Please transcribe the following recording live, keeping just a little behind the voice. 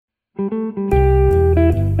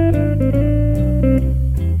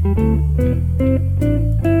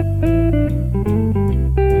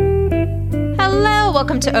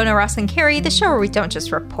Welcome to Ono, Ross, and Carrie, the show where we don't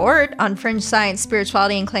just report on fringe science,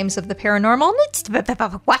 spirituality, and claims of the paranormal.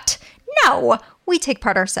 What? No, we take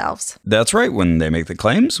part ourselves. That's right. When they make the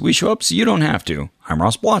claims, we show up so you don't have to. I'm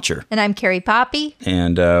Ross Blotcher. And I'm Carrie Poppy.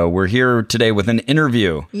 And we're here today with an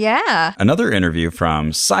interview. Yeah. Another interview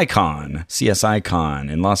from CSICon,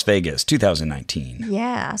 CSICon in Las Vegas, 2019.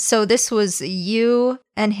 Yeah. So this was you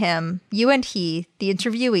and him, you and he, the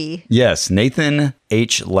interviewee. Yes, Nathan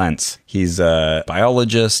H. Lents. He's a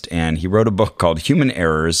biologist, and he wrote a book called Human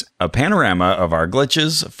Errors, a panorama of our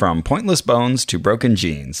glitches from pointless bones to broken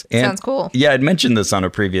genes. And, sounds cool. Yeah, I'd mentioned this on a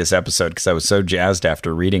previous episode because I was so jazzed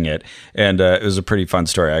after reading it. And it was a pretty fun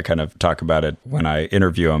story. I kind of talk about it when I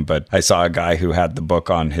interview him, but I saw a guy who had the book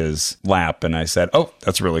on his lap, and I said, "Oh,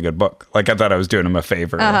 that's a really good book." Like, I thought I was doing him a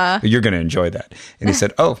favor. Like, you're going to enjoy that. And he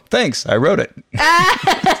said, "Oh, thanks. I wrote it."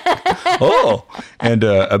 Oh, and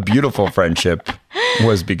a beautiful friendship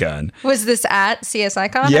was begun. Was this at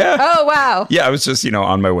CSICon? Yeah. Oh, wow. Yeah, I was just,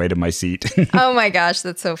 on my way to my seat. Oh my gosh,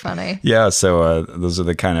 that's so funny. Yeah, so those are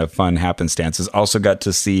the kind of fun happenstances. Also got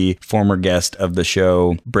to see former guest of the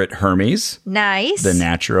show, Britt Hermes. Nice. The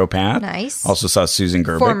naturopath. Nice. Also saw Susan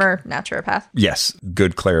Gerbic. Former naturopath. Yes,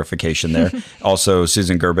 good clarification there. Also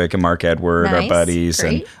Susan Gerbic and Mark Edward, nice. our buddies,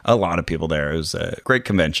 Great. And a lot of people there. It was a great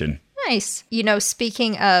convention. Nice.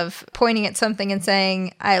 Speaking of pointing at something and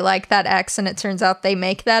saying, I like that X, and it turns out they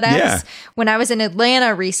make that X. Yeah. When I was in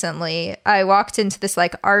Atlanta recently, I walked into this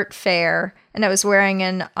art fair, and I was wearing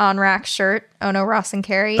an on-rack shirt, Ono, Ross, and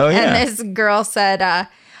Carrie. Oh, yeah. And this girl said,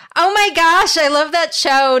 "Oh my gosh, I love that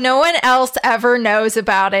show. No one else ever knows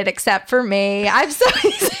about it except for me. I'm so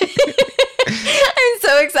I'm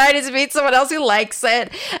so excited to meet someone else who likes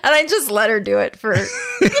it." And I just let her do it for a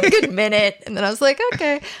good minute. And then I was like,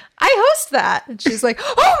 okay, I host that. And she's like,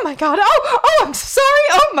 "Oh my God. Oh, I'm sorry.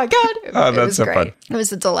 Oh my God." That's so great. fun. It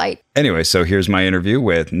was a delight. Anyway, so here's my interview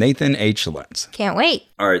with Nathan H. Lents. Can't wait.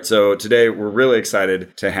 All right, so today we're really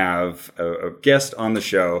excited to have a guest on the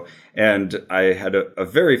show. And I had a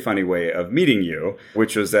very funny way of meeting you,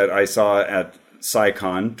 which was that I saw at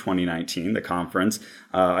CSICon 2019, the conference,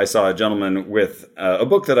 I saw a gentleman with a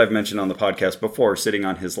book that I've mentioned on the podcast before sitting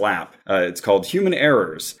on his lap. It's called Human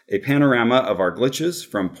Errors, a panorama of our glitches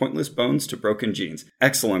from pointless bones to broken genes.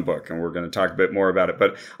 Excellent book, and we're going to talk a bit more about it.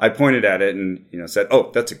 But I pointed at it and said,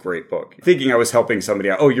 "Oh, that's a great book." Thinking I was helping somebody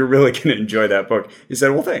out. "Oh, you're really going to enjoy that book." He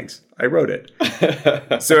said, "Well, thanks. I wrote it."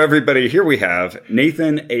 So everybody, here we have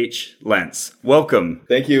Nathan H. Lents. Welcome.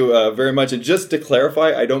 Thank you very much. And just to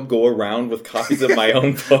clarify, I don't go around with copies of my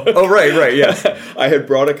own book. Oh, right, yes. I had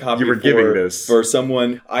brought a copy. You were giving this for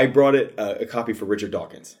someone. I brought a copy for Richard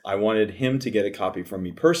Dawkins. I wanted him to get a copy from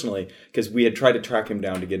me personally because we had tried to track him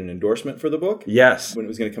down to get an endorsement for the book. Yes. When it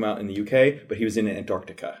was going to come out in the UK, but he was in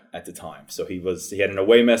Antarctica at the time. So he had an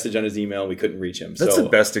away message on his email and we couldn't reach him. That's the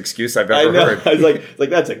best excuse I've ever heard. I was like,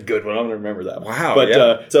 that's a good one. I'm going to remember that one. Wow. But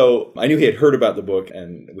yeah. So I knew he had heard about the book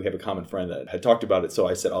and we have a common friend that had talked about it. So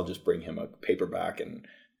I said, I'll just bring him a paperback and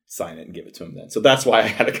sign it and give it to him then. So that's why I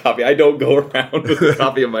had a copy. I don't go around with a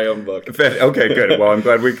copy of my own book. Okay, good. Well, I'm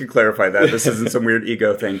glad we could clarify that. This isn't some weird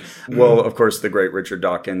ego thing. Well, of course, the great Richard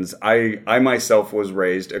Dawkins. I myself was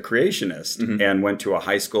raised a creationist and went to a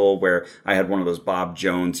high school where I had one of those Bob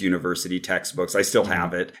Jones University textbooks. I still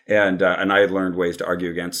have it. And I had learned ways to argue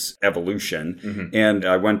against evolution. And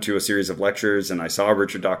I went to a series of lectures and I saw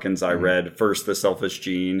Richard Dawkins. I read first The Selfish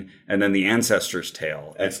Gene and then The Ancestor's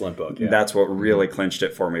Tale. Excellent book. Yeah. That's what really clinched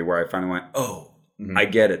it for me, where I finally went, "Oh, I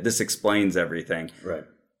get it. This explains everything." Right.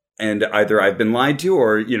 And either I've been lied to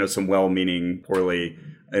or, some well-meaning, poorly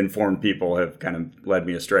informed people have kind of led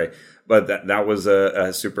me astray. But that was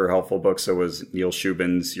a super helpful book. So was Neil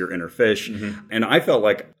Shubin's Your Inner Fish. And I felt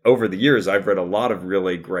like over the years, I've read a lot of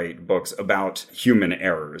really great books about human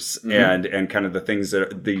errors and kind of the things that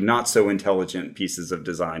are the not so intelligent pieces of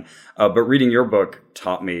design. But reading your book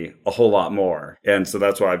taught me a whole lot more. And so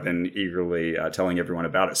that's why I've been eagerly telling everyone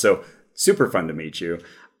about it. So super fun to meet you.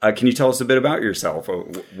 Can you tell us a bit about yourself?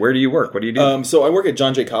 Where do you work? What do you do? So I work at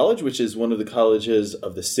John Jay College, which is one of the colleges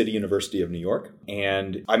of the City University of New York.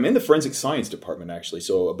 And I'm in the forensic science department, actually.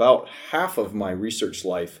 So about half of my research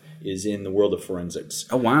life is in the world of forensics.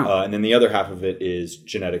 Oh, wow. And then the other half of it is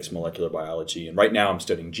genetics, molecular biology. And right now I'm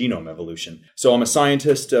studying genome evolution. So I'm a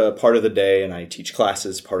scientist part of the day, and I teach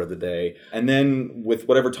classes part of the day. And then with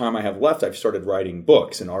whatever time I have left, I've started writing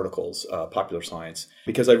books and articles, popular science,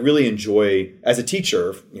 because I really enjoy, as a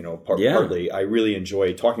teacher, partly, I really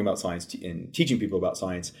enjoy talking about science and teaching people about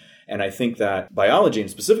science. And I think that biology,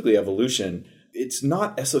 and specifically evolution, it's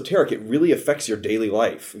not esoteric. It really affects your daily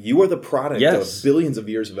life. You are the product of billions of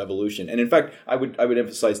years of evolution. And in fact, I would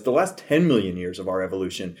emphasize the last 10 million years of our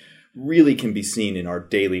evolution really can be seen in our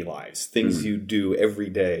daily lives, things you do every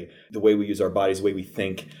day, the way we use our bodies, the way we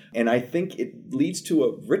think. And I think it leads to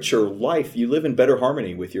a richer life. You live in better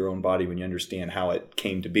harmony with your own body when you understand how it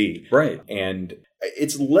came to be. Right. And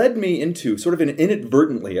it's led me into, sort of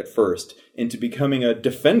inadvertently at first, into becoming a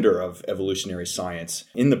defender of evolutionary science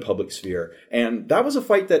in the public sphere. And that was a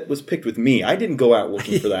fight that was picked with me. I didn't go out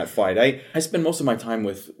looking for that fight. I spend most of my time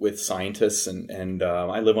with scientists, and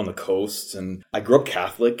I live on the coasts, and I grew up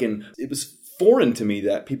Catholic, and it was foreign to me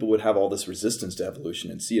that people would have all this resistance to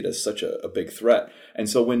evolution and see it as such a big threat. And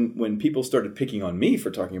so when people started picking on me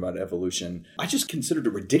for talking about evolution, I just considered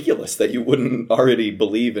it ridiculous that you wouldn't already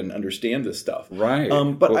believe and understand this stuff. Right.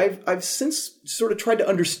 But I've since sort of tried to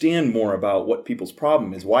understand more about what people's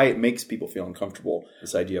problem is, why it makes people feel uncomfortable,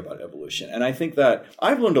 this idea about evolution. And I think that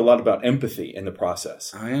I've learned a lot about empathy in the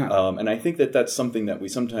process. Oh, yeah. And I think that that's something that we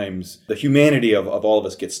sometimes, the humanity of all of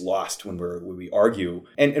us gets lost when we argue.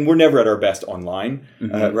 And we're never at our best online,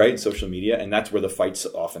 right? Social media. And that's where the fights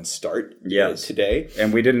often start today.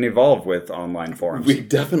 And we didn't evolve with online forums. We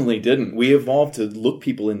definitely didn't. We evolved to look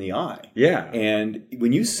people in the eye. Yeah. And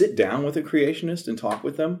when you sit down with a creationist and talk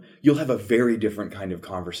with them, you'll have a very different kind of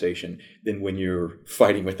conversation than when you're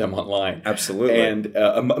fighting with them online. Absolutely. And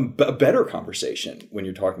a better conversation when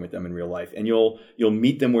you're talking with them in real life. And you'll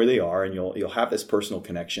meet them where they are, and you'll have this personal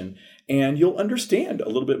connection. And you'll understand a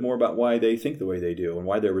little bit more about why they think the way they do and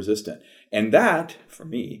why they're resistant. And that, for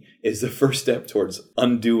me, is the first step towards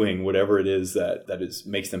undoing whatever it is that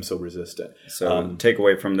makes them so resistant. So take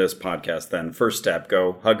away from this podcast then, first step,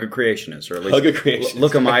 go hug a creationist, or at least hug a creationist.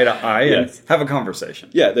 Look them eye to eye and have a conversation.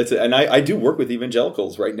 Yeah, that's it. And I do work with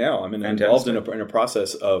evangelicals right now. I'm involved in a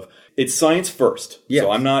process of, it's science first. Yes.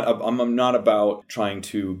 So I'm not about trying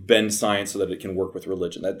to bend science so that it can work with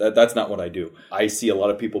religion. That's not what I do. I see a lot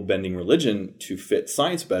of people bending religion to fit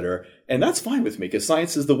science better, and that's fine with me because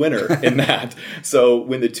science is the winner in that. So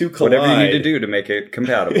when the two collide, whatever you need to do to make it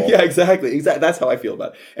compatible. Yeah, exactly. That's how I feel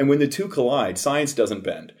about it. And when the two collide, science doesn't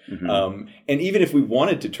bend. And even if we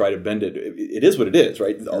wanted to try to bend it, it is what it is,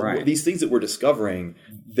 right? These things that we're discovering,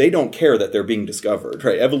 they don't care that they're being discovered,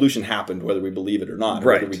 right? Evolution happened whether we believe it or not,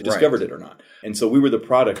 or whether we discovered it or not. And so we were the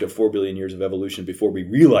product of 4 billion years of evolution before we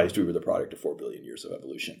realized we were the product of 4 billion years of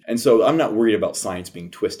evolution. And so I'm not worried about science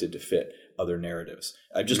being twisted to fit other narratives.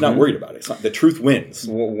 I'm just not worried about it. The truth wins.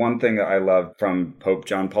 Well, one thing that I love from Pope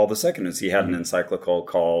John Paul II is he had an encyclical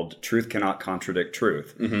called "Truth Cannot Contradict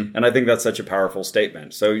Truth," and I think that's such a powerful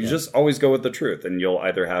statement. So you just always go with the truth, and you'll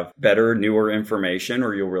either have better, newer information,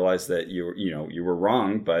 or you'll realize that you were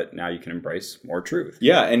wrong, but now you can embrace more truth.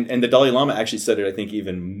 Yeah, and the Dalai Lama actually said it, I think,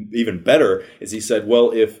 even better, is he said,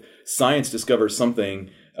 well, if science discovers something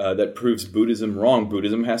that proves Buddhism wrong,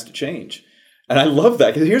 Buddhism has to change. And I love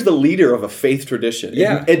that, because here's the leader of a faith tradition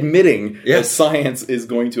admitting that science is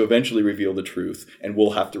going to eventually reveal the truth, and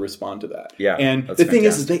we'll have to respond to that. Yeah, and the thing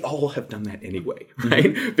is they all have done that anyway,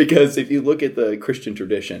 right? Because if you look at the Christian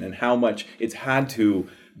tradition and how much it's had to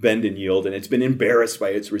bend and yield, and it's been embarrassed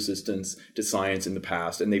by its resistance to science in the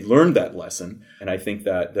past, and they've learned that lesson. And I think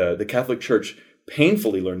that the Catholic Church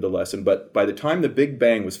painfully learned the lesson, but by the time the Big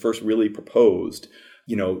Bang was first really proposed,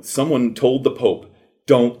 someone told the Pope,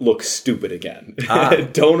 don't look stupid again.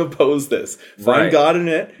 Don't oppose this. Find God in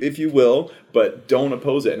it, if you will, but don't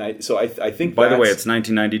oppose it. And I think. By the way, it's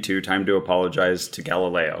 1992. Time to apologize to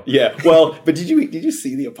Galileo. Yeah. Well, but did you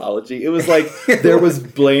see the apology? It was like there was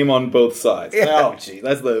blame on both sides. Oh, gee,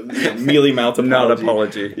 that's the mealy mouth apology. Not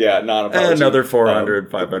apology. Yeah, not apology. Another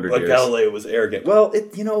 400, 500 years. Galileo was arrogant. Well,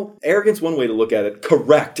 arrogance one way to look at it.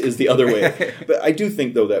 Correct is the other way. But I do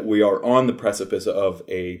think, though, that we are on the precipice of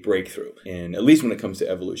a breakthrough, and at least when it comes to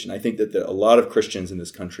evolution. I think that a lot of Christians in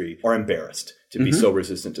this country are embarrassed to be so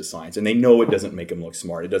resistant to science. And they know it doesn't make them look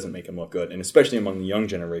smart. It doesn't make them look good. And especially among the young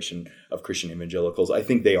generation of Christian evangelicals, I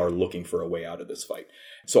think they are looking for a way out of this fight.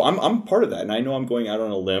 So I'm part of that. And I know I'm going out on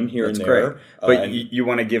a limb here and there. Great. But you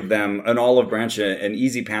want to give them an olive branch, an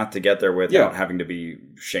easy path to get there without having to be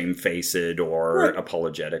shamefaced or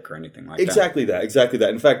apologetic or anything like Exactly that.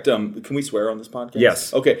 In fact, can we swear on this podcast?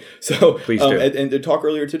 Yes. Okay. So please do. And the talk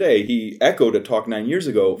earlier today, he echoed a talk 9 years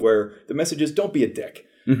ago where the message is, don't be a dick.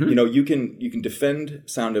 You can defend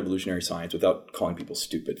sound evolutionary science without calling people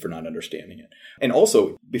stupid for not understanding it. And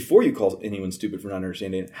also, before you call anyone stupid for not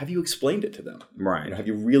understanding it, have you explained it to them? Right. Have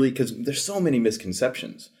you really, because there's so many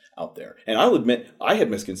misconceptions out there. And I'll admit, I had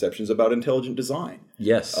misconceptions about intelligent design.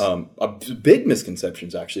 Yes. Big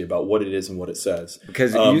misconceptions, actually, about what it is and what it says.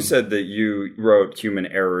 Because you said that you wrote Human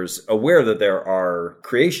Errors aware that there are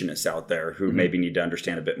creationists out there who maybe need to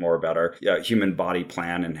understand a bit more about our human body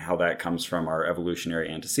plan and how that comes from our evolutionary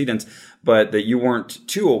antecedents, but that you weren't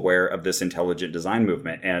too aware of this intelligent design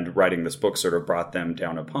movement, and writing this book sort of brought them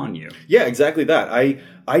down upon you. Yeah, exactly that.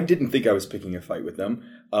 I didn't think I was picking a fight with them.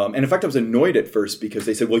 And in fact, I was annoyed at first because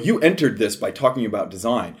they said, well, you entered this by talking about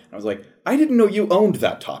design. And I was like, I didn't know you owned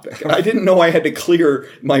that topic. I didn't know I had to clear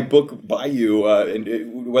my book by you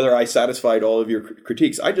and whether I satisfied all of your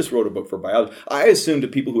critiques. I just wrote a book for biology. I assumed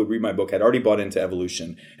that people who would read my book had already bought into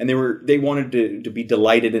evolution, and they wanted to be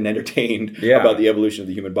delighted and entertained about the evolution of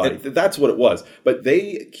the human body. That's what it was. But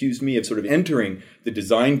they accused me of sort of entering the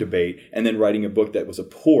design debate and then writing a book that was a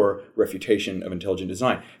poor refutation of intelligent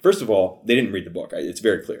design. First of all, they didn't read the book. It's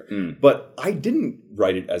very clear. But I didn't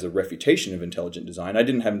write it as a refutation of intelligent design. I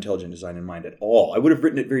didn't have intelligent design in mind at all. I would have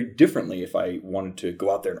written it very differently if I wanted to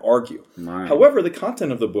go out there and argue. Right. However, the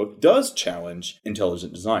content of the book does challenge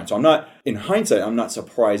intelligent design. So in hindsight, I'm not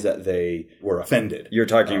surprised that they were offended. You're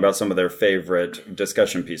talking about some of their favorite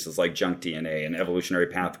discussion pieces like junk DNA and evolutionary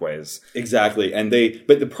pathways. Exactly.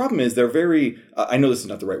 But the problem is they're very, I know this is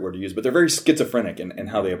not the right word to use, but they're very schizophrenic in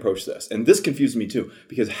how they approach this. And this confused me too,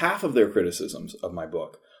 because half of their criticisms of my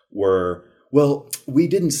book were, well, we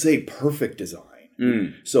didn't say perfect design.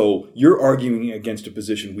 So you're arguing against a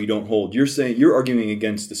position we don't hold. You're arguing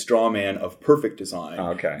against the straw man of perfect design.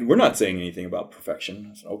 Okay. We're not saying anything about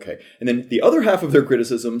perfection. I said, okay. And then the other half of their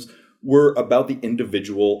criticisms were about the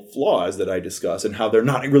individual flaws that I discuss and how they're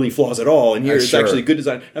not really flaws at all. And here it's actually good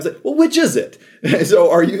design. And I was like, well, which is it?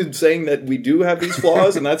 So are you saying that we do have these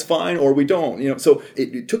flaws and that's fine, or we don't? So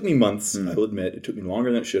it took me months, I will admit, it took me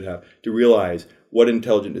longer than it should have to realize what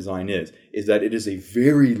intelligent design is that it is a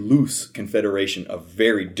very loose confederation of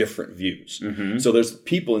very different views. So there's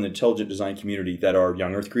people in the intelligent design community that are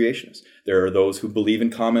young Earth creationists. There are those who believe in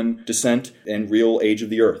common descent and real age of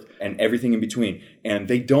the Earth and everything in between. And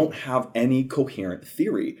they don't have any coherent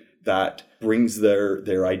theory that brings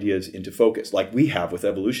their ideas into focus, like we have with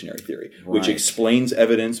evolutionary theory, which explains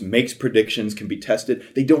evidence, makes predictions, can be tested.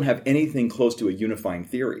 They don't have anything close to a unifying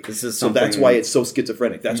theory. So that's why it's so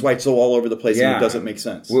schizophrenic. That's why it's so all over the place and it doesn't make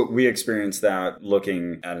sense. We experienced that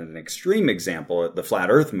looking at an extreme example at the Flat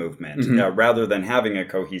Earth movement. Rather than having a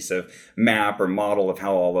cohesive map or model of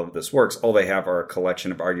how all of this works, all they have are a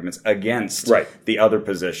collection of arguments against the other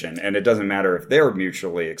position. And it doesn't matter if they're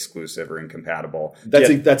mutually exclusive or incompatible.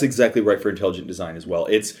 That's exactly right for intelligent design as well.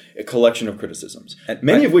 It's a collection of criticisms,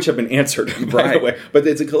 many of which have been answered, by the way. But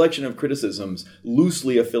it's a collection of criticisms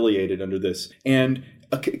loosely affiliated under this. And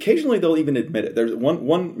occasionally they'll even admit it. There's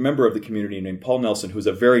one member of the community named Paul Nelson, who's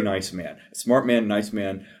a very nice man, a smart man, nice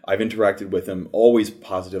man. I've interacted with him, always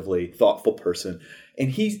positively, thoughtful person. And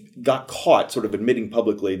he got caught sort of admitting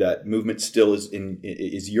publicly that movement still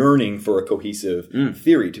is yearning for a cohesive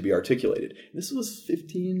theory to be articulated. This was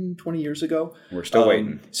 15, 20 years ago. We're still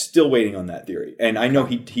waiting. Still waiting on that theory. And I know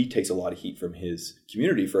he takes a lot of heat from his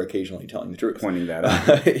community for occasionally telling the truth. Pointing that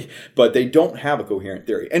out. But they don't have a coherent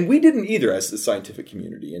theory. And we didn't either as the scientific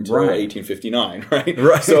community until 1859,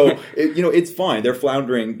 right? So, it's fine. They're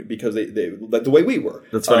floundering because they the way we were.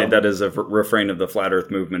 That's funny. That is a refrain of the Flat Earth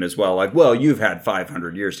movement as well. Like, well, you've had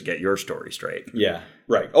 500 years to get your story straight. Yeah.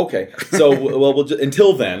 Right. Okay. So, we'll just,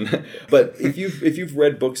 until then. But if you've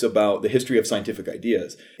read books about the history of scientific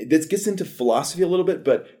ideas, this gets into philosophy a little bit.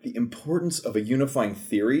 But the importance of a unifying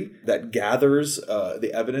theory that gathers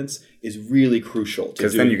the evidence is really crucial.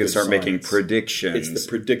 Because then you can start making predictions. It's the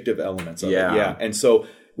predictive elements of it. Yeah. And so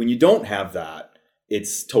when you don't have that,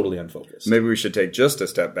 it's totally unfocused. Maybe we should take just a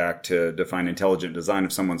step back to define intelligent design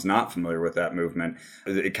if someone's not familiar with that movement.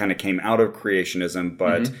 It kind of came out of creationism,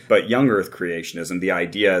 but young Earth creationism, the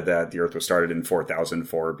idea that the Earth was started in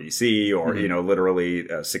 4004 BC or, literally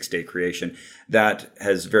a 6-day creation, that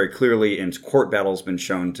has very clearly in court battles been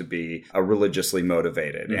shown to be religiously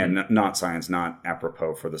motivated and not science, not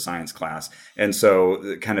apropos for the science class. And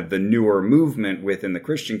so kind of the newer movement within the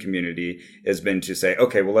Christian community has been to say,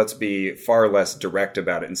 okay, well, let's be far less direct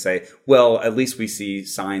about it and say, well, at least we see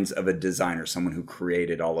signs of a designer, someone who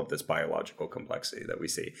created all of this biological complexity that we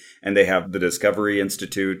see. And they have the Discovery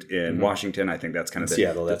Institute in Washington. I think that's kind of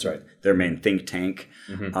Seattle. That's right. Their main think tank.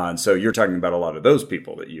 So you're talking about a lot of those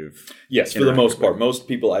people that you've yes, for the most part. Most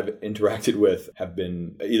people I've interacted with have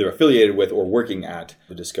been either affiliated with or working at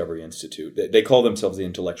the Discovery Institute. They call themselves the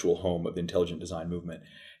intellectual home of the intelligent design movement.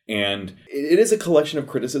 And it is a collection of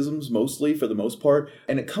criticisms, mostly, for the most part.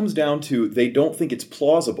 And it comes down to they don't think it's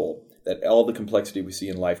plausible that all the complexity we see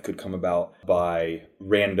in life could come about by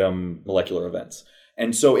random molecular events.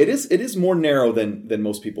 And so it is more narrow than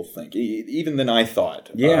most people think, even than I thought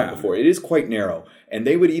before. It is quite narrow. And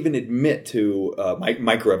they would even admit to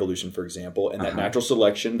microevolution, for example, and that natural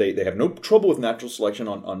selection. They have no trouble with natural selection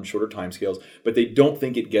on shorter timescales, but they don't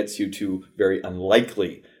think it gets you to very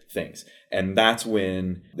unlikely things. And that's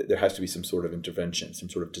when there has to be some sort of intervention, some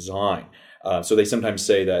sort of design. So they sometimes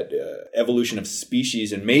say that evolution of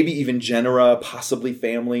species and maybe even genera, possibly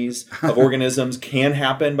families of organisms can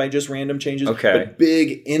happen by just random changes. Okay. But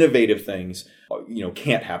big innovative things,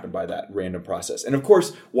 can't happen by that random process. And of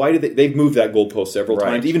course, why did they've moved that goalpost several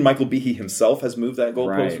times. Even Michael Behe himself has moved that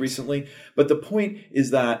goalpost recently. But the point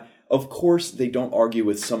is that, of course, they don't argue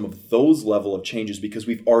with some of those level of changes because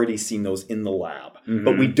we've already seen those in the lab. Mm-hmm.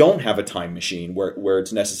 But we don't have a time machine where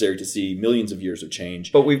it's necessary to see millions of years of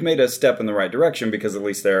change. But we've made a step in the right direction because at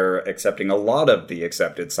least they're accepting a lot of the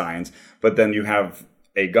accepted science. But then you have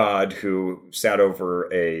a god who sat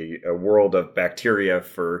over a world of bacteria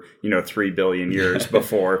for 3 billion years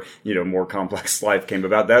before more complex life came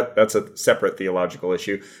about. That's a separate theological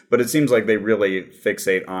issue, but it seems like they really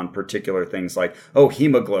fixate on particular things like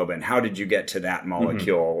hemoglobin. How did you get to that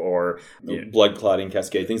molecule? Or blood clotting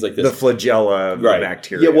cascade, things like this. The flagella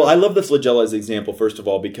bacteria. Yeah, well, I love the flagella as an example. First of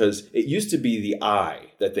all, because it used to be the eye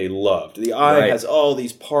that they loved. The eye has all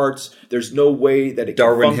these parts. There's no way that it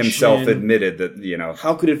Darwin can function. himself admitted that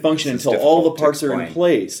how could it function until all the parts are in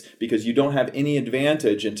place? Because you don't have any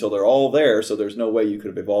advantage until they're all there, so there's no way you could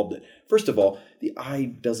have evolved it. First of all,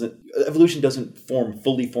 evolution doesn't form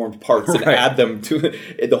fully formed parts and add them to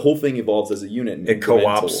it. The whole thing evolves as a unit. It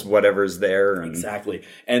co-ops whatever's there. Exactly.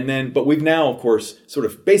 And then, but we've now, of course, sort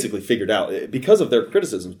of basically figured out, because of their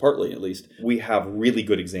criticisms, partly at least, we have really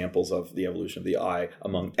good examples of the evolution of the eye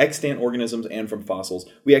among extant organisms and from fossils.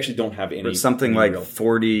 We actually don't have any. But something like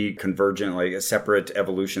 40 convergent, like separate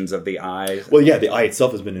evolutions of the eye. Well, yeah, the eye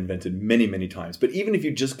itself has been invented many, many times. But even if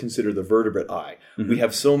you just consider the vertebrate eye, we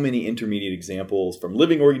have so many intermediate examples from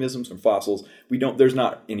living organisms, from fossils. There's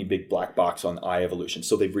not any big black box on eye evolution.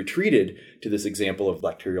 So they've retreated to this example of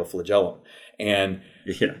bacterial flagellum. And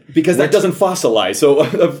because that doesn't fossilize. So,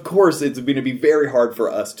 of course, it's going to be very hard for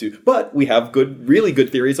us to. But we have really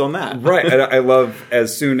good theories on that. Right. I love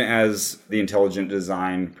as soon as the intelligent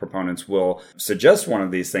design proponents will suggest one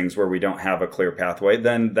of these things where we don't have a clear pathway,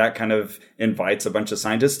 then that kind of invites a bunch of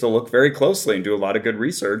scientists to look very closely and do a lot of good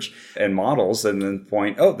research and models and then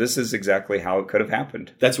point, this is exactly how it could have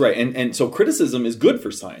happened. That's right. And so criticism is good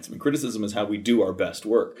for science. I mean, criticism is how we do our best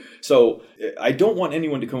work. So I don't want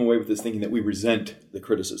anyone to come away with this thinking that we resent the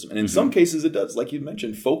criticism. And in some cases it does, like you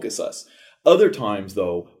mentioned, focus us. Other times,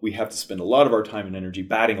 though, we have to spend a lot of our time and energy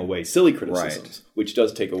batting away silly criticisms, which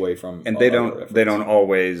does take away from. And they don't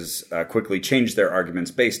always quickly change their arguments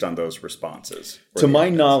based on those responses. To my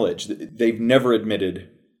knowledge, they've never admitted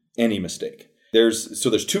any mistake. There's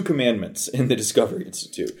 2 commandments in the Discovery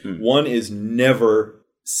Institute. One is never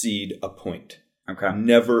cede a point. Okay.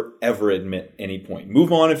 Never, ever admit any point.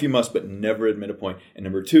 Move on if you must, but never admit a point. And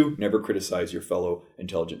number 2, never criticize your fellow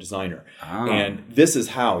intelligent designer. And this is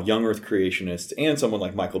how young Earth creationists and someone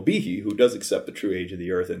like Michael Behe, who does accept the true age of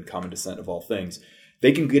the Earth and common descent of all things,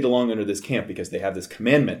 they can get along under this camp because they have this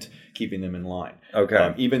commandment keeping them in line.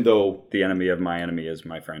 Okay. Even though the enemy of my enemy is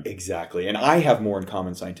my friend. Exactly. And I have more in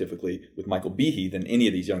common scientifically with Michael Behe than any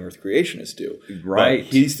of these young Earth creationists do. Right.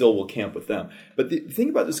 But he still will camp with them. But the thing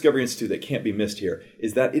about the Discovery Institute that can't be missed here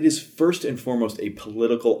is that it is first and foremost a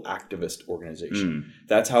political activist organization.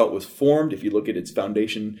 That's how it was formed. If you look at its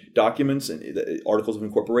foundation documents and the Articles of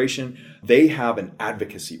Incorporation, they have an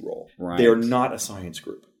advocacy role. Right. They are not a science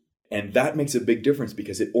group. And that makes a big difference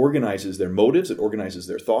because it organizes their motives, it organizes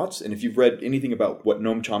their thoughts. And if you've read anything about what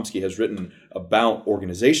Noam Chomsky has written about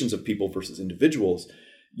organizations of people versus individuals,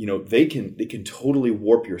 they can totally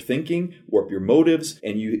warp your thinking, warp your motives,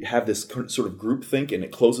 and you have this sort of group think and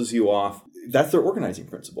it closes you off. That's their organizing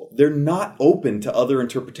principle. They're not open to other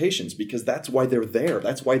interpretations because that's why they're there.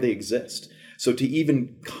 That's why they exist. So to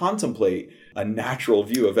even contemplate a natural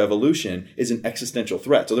view of evolution is an existential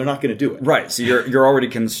threat. So they're not going to do it. Right. So you're already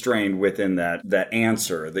constrained within that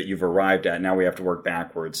answer that you've arrived at. Now we have to work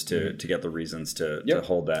backwards to get the reasons to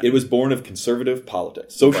hold that. It was born of conservative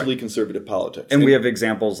politics, socially conservative politics. And we have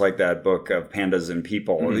examples like that book of Pandas and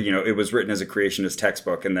People. It was written as a creationist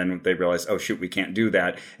textbook, and then they realized, we can't do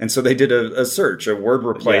that. And so they did a search, a word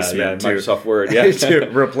replacement Microsoft Word, to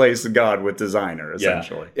replace God with designer,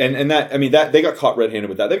 essentially. And that they got caught red-handed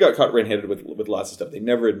with that. They got caught red-handed with with lots of stuff. They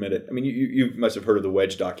never admit it. I mean, you must have heard of the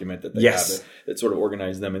Wedge document that they have that sort of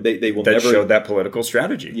organized them, and they will never showed that political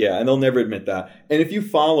strategy. Yeah, and they'll never admit that. And if you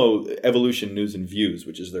follow Evolution News and Views,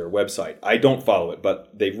 which is their website, I don't follow it,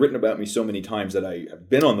 but they've written about me so many times that I have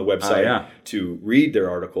been on the website to read their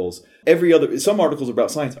articles. Some articles are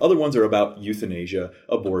about science, other ones are about euthanasia,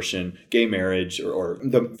 abortion, gay marriage, or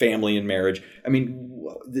the family and marriage. I mean,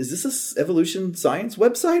 is this an evolution science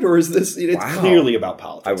website, or is this? It's clearly about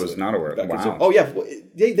politics. I was not aware of that. Wow. Oh yeah,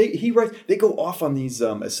 he writes. They go off on these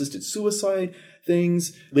assisted suicide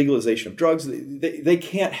things, legalization of drugs. They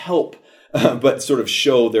can't help but sort of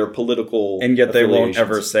show their political, and yet they won't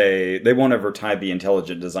ever tie the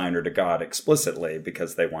intelligent designer to God explicitly,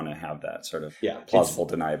 because they want to have that sort of plausible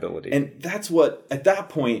deniability. And that's what, at that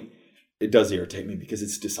point, it does irritate me, because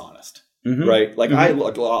it's dishonest. Mm-hmm. Right? Like,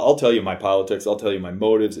 I'll tell you my politics. I'll tell you my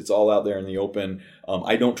motives. It's all out there in the open.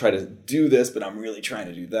 I don't try to do this, but I'm really trying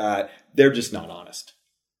to do that. They're just not honest.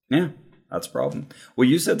 Yeah. That's a problem. Well,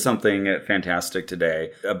 you said something fantastic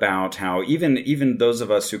today about how even those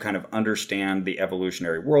of us who kind of understand the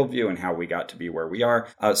evolutionary worldview and how we got to be where we are,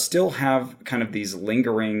 still have kind of these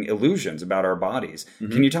lingering illusions about our bodies.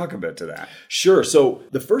 Mm-hmm. Can you talk a bit to that? Sure. So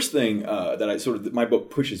the first thing that my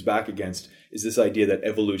book pushes back against is this idea that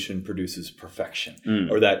evolution produces perfection,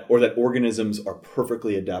 or that organisms are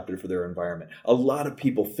perfectly adapted for their environment. A lot of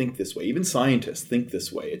people think this way. Even scientists think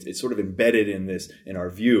this way. It's sort of embedded in our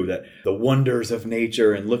view that the wonders of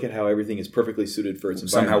nature, and look at how everything is perfectly suited for its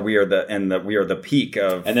environment. Somehow we are the peak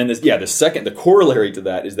of. And then the corollary to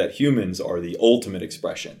that is that humans are the ultimate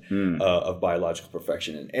expression of biological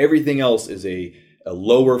perfection, and everything else is a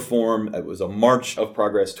lower form. It was a march of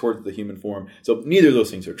progress towards the human form. So neither of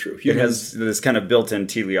those things are true. It has this kind of built-in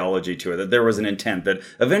teleology to it, that there was an intent that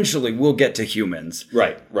eventually we'll get to humans.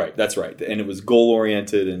 Right. That's right. And it was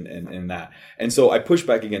goal-oriented and that. And so I push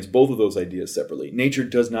back against both of those ideas separately. Nature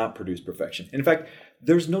does not produce perfection. In fact,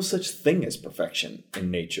 there's no such thing as perfection in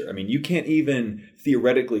nature. I mean, you can't even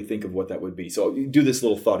theoretically think of what that would be. So you do this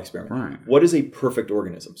little thought experiment. Right. What is a perfect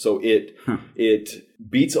organism? So it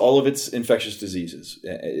beats all of its infectious diseases.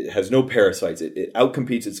 It has no parasites. It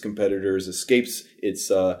outcompetes its competitors, escapes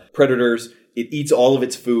its predators. It eats all of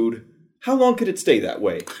its food. How long could it stay that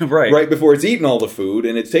way? Right before it's eaten all the food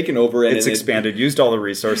and it's taken over. And it's expanded, used all the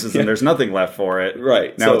resources, and there's nothing left for it.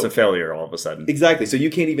 Right. Now it's a failure all of a sudden. Exactly. So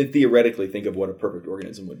you can't even theoretically think of what a perfect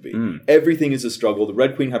organism would be. Everything is a struggle. The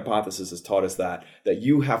Red Queen hypothesis has taught us that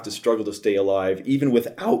you have to struggle to stay alive, even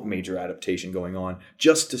without major adaptation going on,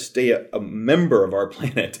 just to stay a member of our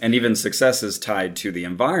planet. And even success is tied to the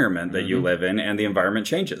environment that you live in, and the environment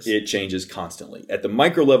changes. It changes constantly. At the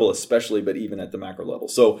micro level especially, but even at the macro level.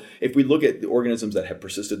 So if we look at the organisms that have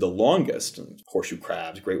persisted the longest, horseshoe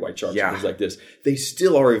crabs, great white sharks, things like this, they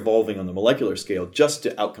still are evolving on the molecular scale just to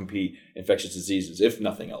outcompete infectious diseases, if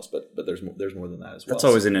nothing else. But there's more than that as well. That's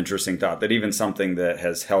always an interesting thought, that even something that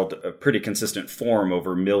has held a pretty consistent form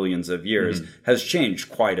over millions of years has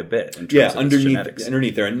changed quite a bit in terms of its genetics.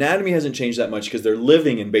 Underneath, their anatomy hasn't changed that much because they're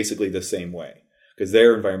living in basically the same way. Because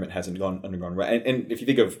their environment hasn't undergone right. And if you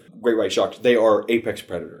think of great white sharks, they are apex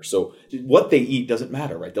predators. So what they eat doesn't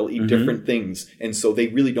matter, right? They'll eat different things. And so they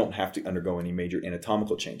really don't have to undergo any major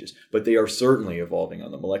anatomical changes. But they are certainly evolving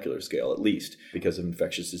on the molecular scale, at least, because of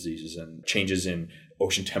infectious diseases and changes in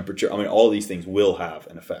ocean temperature. I mean, all of these things will have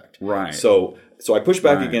an effect. Right. So I push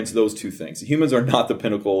back against those two things. Humans are not the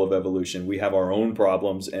pinnacle of evolution. We have our own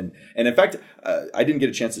problems. And in fact, I didn't get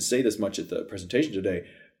a chance to say this much at the presentation today,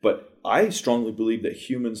 but I strongly believe that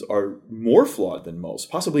humans are more flawed than most,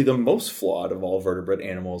 possibly the most flawed of all vertebrate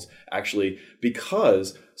animals, actually,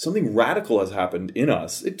 because something radical has happened in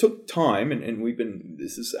us. It took time, and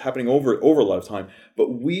this is happening over a lot of time,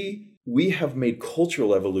 but we have made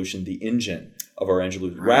cultural evolution the engine of our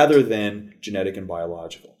evolution rather than genetic and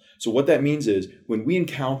biological. So what that means is when we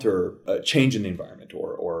encounter a change in the environment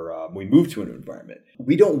or we move to a new environment,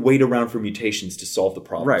 we don't wait around for mutations to solve the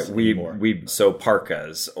problems anymore. We sew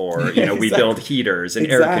parkas, or we build heaters and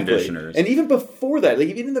air conditioners. And even before that, like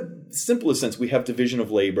even in the simplest sense, we have division of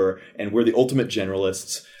labor and we're the ultimate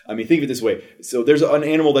generalists. I mean, think of it this way. So there's an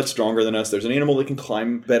animal that's stronger than us. There's an animal that can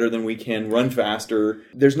climb better than we can, run faster.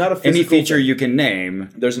 There's not a physical any feature thing you can name.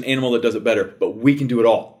 There's an animal that does it better, but we can do it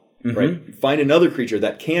all. Right? Find another creature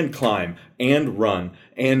that can climb and run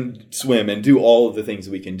and swim and do all of the things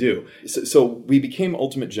we can do. So we became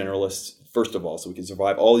ultimate generalists, first of all, so we can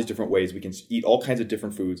survive all these different ways. We can eat all kinds of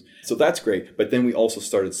different foods. So that's great. But then we also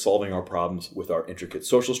started solving our problems with our intricate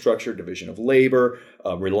social structure, division of labor,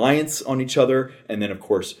 reliance on each other, and then, of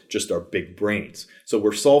course, just our big brains. So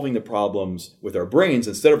we're solving the problems with our brains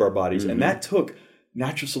instead of our bodies. And that took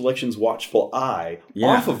natural selection's watchful eye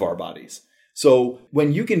off of our bodies. So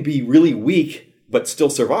when you can be really weak but still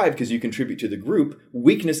survive because you contribute to the group,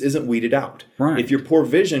 weakness isn't weeded out. Right. If your poor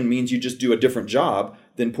vision means you just do a different job,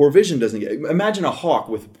 then poor vision doesn't get... Imagine a hawk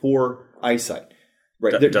with poor eyesight.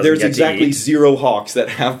 Right. There's exactly 0 hawks that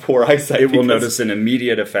have poor eyesight. It will notice an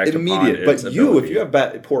immediate effect upon its But ability. if you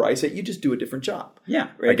have poor eyesight, you just do a different job. Yeah.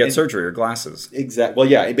 Right? I get surgery or glasses. Exactly. Well,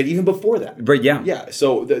 yeah, but even before that. But yeah. Yeah.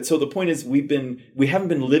 So the point is we haven't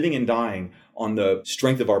been living and dying on the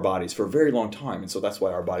strength of our bodies for a very long time. And so that's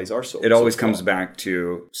why our bodies are so... It always comes back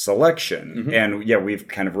to selection. Mm-hmm. And yeah, we've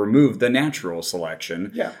kind of removed the natural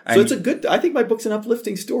selection. Yeah. So it's I think my book's an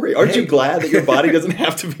uplifting story. Aren't you glad that your body doesn't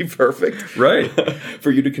have to be perfect? Right.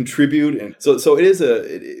 For you to contribute. And so it is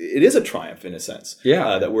a triumph in a sense.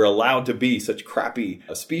 Yeah. That we're allowed to be such crappy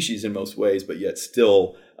species in most ways, but yet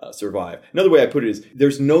still survive. Another way I put it is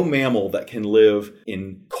there's no mammal that can live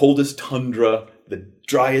in coldest tundra, the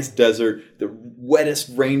driest desert, the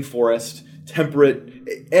wettest rainforest,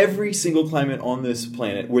 temperate, every single climate on this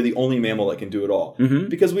planet. We're the only mammal that can do it all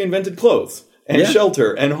because we invented clothes and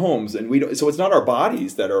shelter and homes, and so it's not our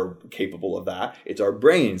bodies that are capable of that. It's our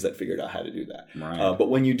brains that figured out how to do that. Right. But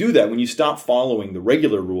when you do that, when you stop following the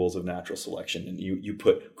regular rules of natural selection and you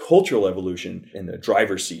put cultural evolution in the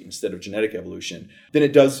driver's seat instead of genetic evolution, then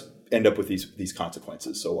it does end up with these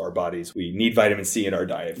consequences. So our bodies, we need vitamin C in our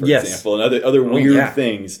diet, for example, and other weird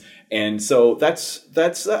things. And so that's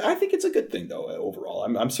I think it's a good thing though overall.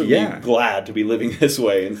 I'm certainly glad to be living this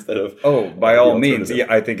way instead of by all means. Yeah,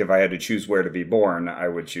 I think if I had to choose where to be born, I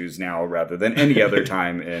would choose now rather than any other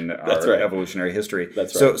time in our evolutionary history.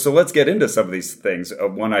 That's right. So let's get into some of these things.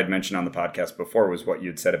 One I'd mentioned on the podcast before was what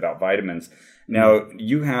you'd said about vitamins. Now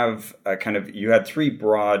you have you had 3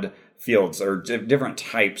 broad fields or different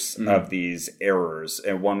types of these errors.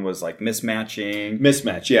 And one was like mismatching.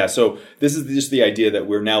 Mismatch, yeah. So this is just the idea that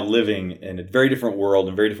we're now living in a very different world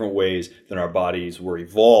in very different ways than our bodies were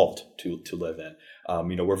evolved to live in.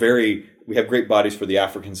 We have great bodies for the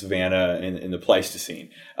African savanna and the Pleistocene,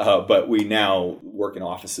 but we now work in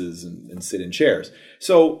offices and sit in chairs.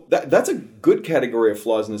 So that's a good category of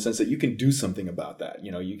flaws in the sense that you can do something about that.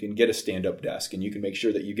 You can get a stand-up desk and you can make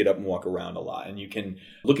sure that you get up and walk around a lot, and you can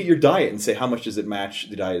look at your diet and say, how much does it match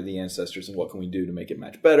the diet of the ancestors and what can we do to make it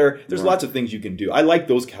match better? There's lots of things you can do. I like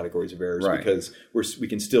those categories of errors because we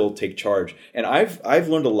can still take charge. And I've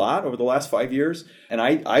learned a lot over the last 5 years, and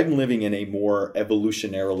I'm living in a more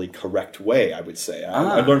evolutionarily correct way, I would say.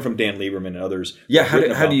 I've learned from Dan Lieberman and others. Yeah,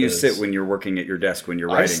 how do you sit when you're working at your desk when you're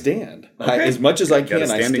writing? I stand. As much as I can, I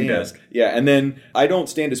stand. Desk. Yeah, and then I don't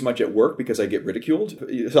stand as much at work because I get ridiculed.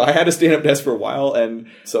 So I had a stand-up desk for a while, and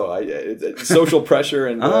so social pressure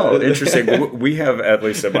and... Interesting. We have, at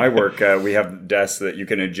least at my work, we have desks that you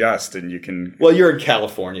can adjust and you can... Well, you're in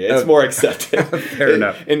California. It's more accepted. Fair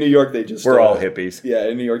enough. In New York, they just... We're all hippies. Yeah,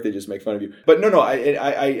 in New York, they just make fun of you. But no,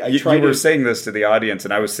 I try You were saying this to the audience,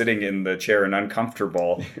 and I was sitting in the chair and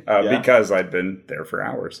uncomfortable because I'd been there for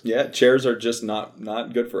hours. Yeah, chairs are just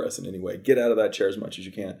not good for us in any way. Get out of that chair as much as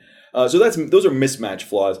you can. So those are mismatch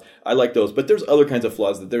flaws. I like those, but there's other kinds of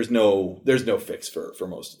flaws that there's no fix for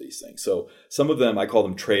most of these things. So some of them I call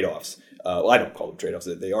them trade-offs. I don't call them trade-offs.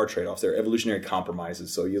 They are trade-offs. They're evolutionary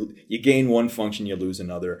compromises. So you gain one function, you lose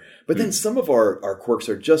another. But then some of our quirks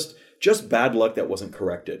are just bad luck that wasn't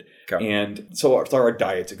corrected. Okay. And so our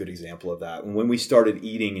diet's a good example of that. And when we started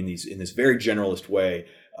eating in this very generalist way,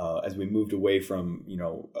 as we moved away from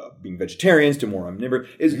being vegetarians to more omnivorous,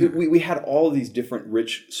 we had all of these different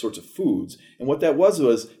rich sorts of foods, and what that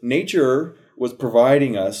was nature was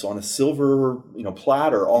providing us on a silver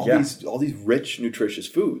platter all these rich nutritious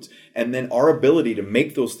foods, and then our ability to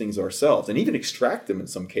make those things ourselves and even extract them in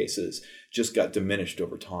some cases just got diminished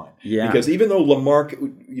over time. Yeah. Because even though Lamarck,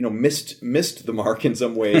 missed the mark in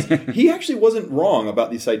some ways, he actually wasn't wrong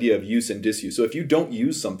about this idea of use and disuse. So if you don't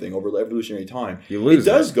use something over evolutionary time, it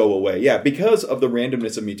does go away. Yeah, because of the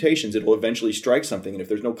randomness of mutations, it will eventually strike something, and if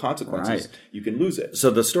there's no consequences, you can lose it. So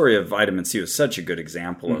the story of vitamin C was such a good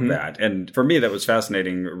example of that. And for me, that was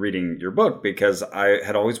fascinating reading your book, because I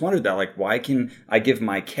had always wondered that, like, why can I give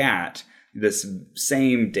my cat this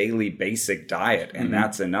same daily basic diet and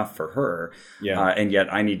that's enough for her, and yet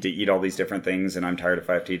I need to eat all these different things, and I'm tired if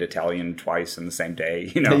I have to eat Italian twice in the same day.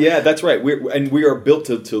 Yeah, that's right. We are built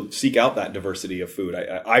to seek out that diversity of food.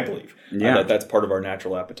 I believe that's part of our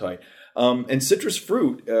natural appetite. And citrus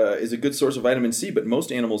fruit is a good source of vitamin C, but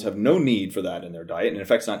most animals have no need for that in their diet, and in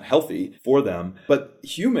fact, it's not healthy for them. But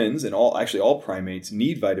humans and all primates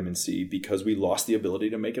need vitamin C because we lost the ability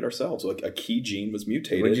to make it ourselves. So a key gene was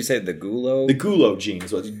mutated. What did you say? The gulo? The gulo gene.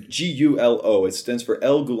 So it's GULO. It stands for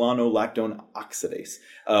L-gulonolactone oxidase.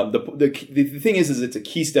 The thing is it's a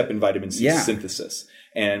key step in vitamin C synthesis.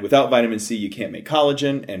 And without vitamin C, you can't make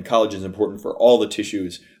collagen, and collagen is important for all the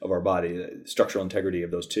tissues of our body, the structural integrity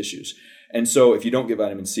of those tissues. And so if you don't get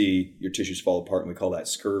vitamin C, your tissues fall apart, and we call that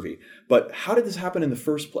scurvy. But how did this happen in the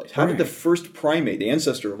first place? How did the first primate, the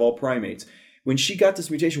ancestor of all primates, when she got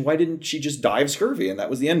this mutation, why didn't she just die of scurvy? And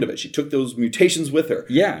that was the end of it. She took those mutations with her.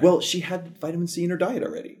 Yeah. Well, she had vitamin C in her diet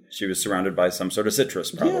already. She was surrounded by some sort of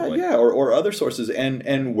citrus, probably. Yeah, or other sources.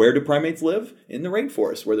 And where do primates live? In the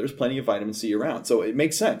rainforest, where there's plenty of vitamin C around. So it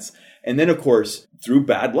makes sense. And then, of course, through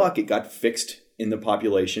bad luck, it got fixed in the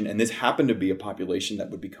population. And this happened to be a population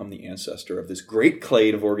that would become the ancestor of this great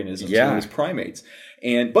clade of organisms, known as primates.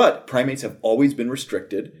 But primates have always been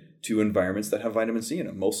restricted to environments that have vitamin C in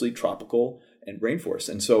them, mostly tropical and rainforests.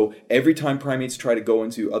 And so every time primates try to go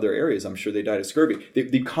into other areas, I'm sure they died of scurvy.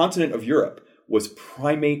 The continent of Europe was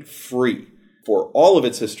primate-free for all of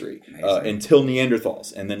its history until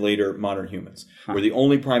Neanderthals, and then later modern humans were the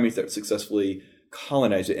only primates that successfully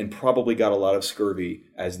colonized it and probably got a lot of scurvy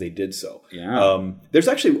as they did so. Yeah. There's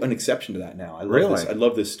actually an exception to that now. I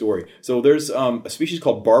love this story. So there's a species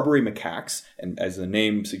called Barbary macaques, and as the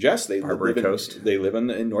name suggests, they live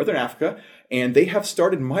in northern Africa, and they have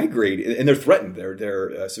started migrating, and they're threatened.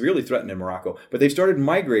 They're severely threatened in Morocco, but they've started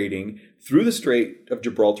migrating through the Strait of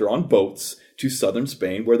Gibraltar on boats to southern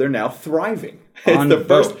Spain, where they're now thriving. On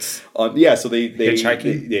boats? So they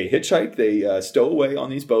hitchhiking? They hitchhike, they stow away on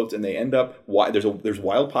these boats, and they end up, there's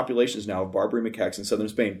wild populations now of Barbary macaques in southern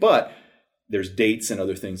Spain, but there's dates and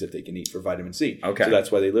other things that they can eat for vitamin C. Okay. So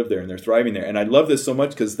that's why they live there, and they're thriving there. And I love this so much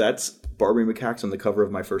because that's Barbary macaques on the cover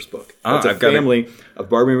of my first book. It's a family of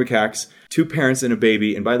Barbary macaques, 2 parents and a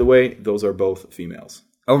baby. And by the way, those are both females.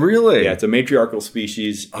 Oh, really? Yeah, it's a matriarchal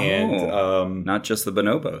species. And not just the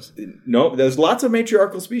bonobos. No, there's lots of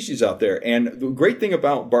matriarchal species out there. And the great thing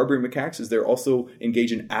about Barbary macaques is they're also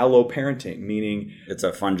engaged in alloparenting, meaning it's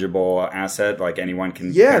a fungible asset, like anyone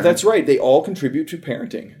can parent. That's right. They all contribute to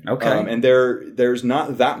parenting. Okay. And there's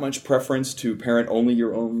not that much preference to parent only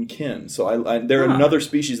your own kin. So they're another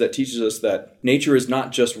species that teaches us that nature is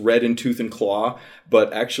not just red in tooth and claw,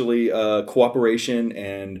 but actually cooperation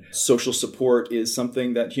and social support is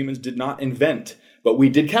something that humans did not invent, but we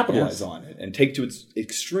did capitalize on it and take to its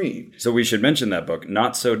extreme. So we should mention that book,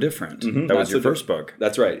 Not So Different. That was your first book.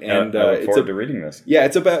 That's right. And I look forward to reading this. Yeah,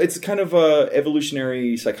 it's kind of a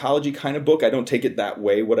evolutionary psychology kind of book. I don't take it that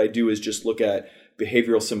way. What I do is just look at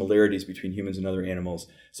behavioral similarities between humans and other animals.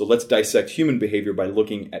 So let's dissect human behavior by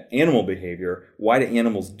looking at animal behavior. Why do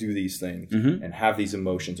animals do these things and have these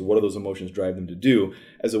emotions? And what do those emotions drive them to do,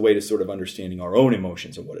 as a way to sort of understanding our own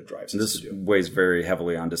emotions and what it drives us to do. This weighs very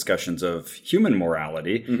heavily on discussions of human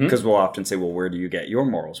morality, because we'll often say, well, where do you get your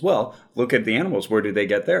morals? Well, look at the animals. Where do they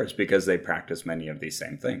get theirs? Because they practice many of these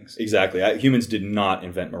same things. Exactly. Humans did not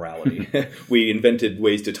invent morality. We invented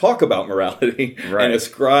ways to talk about morality and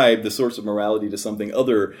ascribe the source of morality to something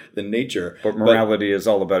other than nature. But morality is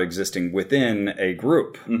all about existing within a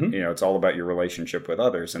group. It's all about your relationship with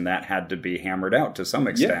others, and that had to be hammered out to some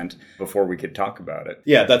extent before we could talk about it.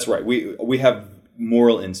 Yeah, that's right. We have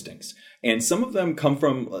moral instincts. And some of them come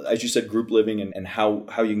from, as you said, group living and how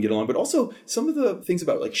you can get along, but also some of the things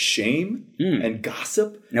about like shame and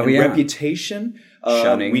gossip and reputation.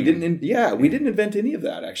 Shunning. We didn't invent any of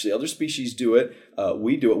that, actually. Other species do it.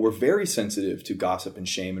 We do it. We're very sensitive to gossip and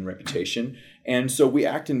shame and reputation. And so we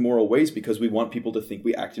act in moral ways because we want people to think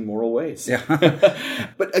we act in moral ways. Yeah.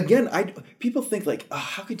 But again, people think like,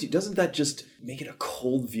 how could you, doesn't that just make it a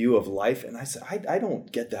cold view of life? And I said, I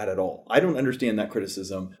don't get that at all. I don't understand that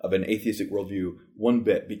criticism of an atheistic worldview one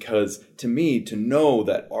bit, because to me, to know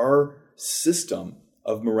that our system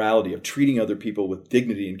of morality, of treating other people with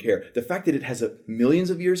dignity and care, the fact that it has millions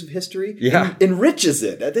of years of history enriches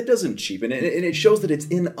it. That doesn't cheapen it. And it shows that it's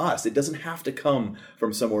in us. It doesn't have to come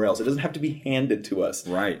from somewhere else. It doesn't have to be handed to us.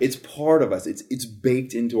 Right. It's part of us. It's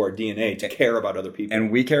baked into our DNA to care about other people.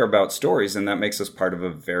 And we care about stories, and that makes us part of a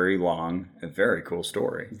very long, a very cool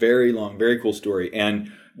story. Very long, very cool story.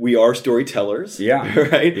 And we are storytellers. Yeah.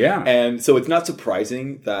 Right? Yeah. And so it's not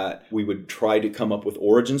surprising that we would try to come up with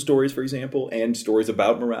origin stories, for example, and stories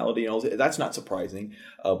about morality and all that. That's not surprising.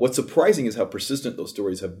 What's surprising is how persistent those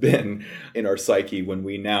stories have been in our psyche when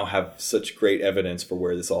we now have such great evidence for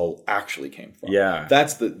where this all actually came from. Yeah.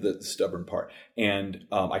 That's the stubborn part. And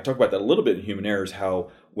I talk about that a little bit in Human Errors, how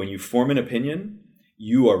when you form an opinion,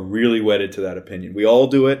 you are really wedded to that opinion. We all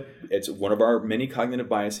do it. It's one of our many cognitive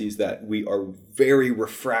biases that we are very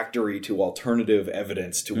refractory to alternative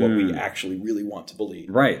evidence to what we actually really want to believe.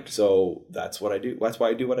 Right. So that's what I do. That's why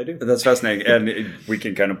I do what I do. That's fascinating. And we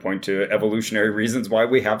can kind of point to evolutionary reasons why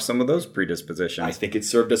we have some of those predispositions. I think it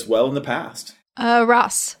served us well in the past.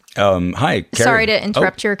 Ross. Hi, Carrie. Sorry to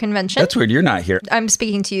interrupt your convention. That's weird. You're not here. I'm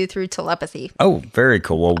speaking to you through telepathy. Oh, very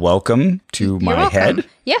cool. Well, welcome to You're my welcome. head.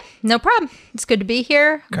 Yeah, no problem. It's good to be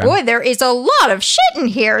here. Okay. Boy, there is a lot of shit in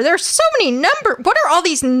here. There's so many numbers. What are all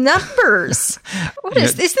these numbers? What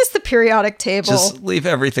is this the periodic table? Just leave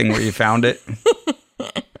everything where you found it.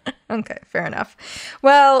 Okay, fair enough.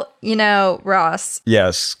 Well, Ross.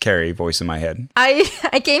 Yes, Carrie, voice in my head.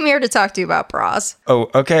 I came here to talk to you about bras. Oh,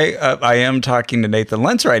 okay. I am talking to Nathan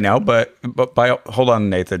Lentz right now, but hold on,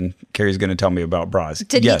 Nathan. Carrie's going to tell me about bras.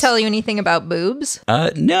 Did he tell you anything about boobs?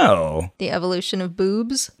 No. The evolution of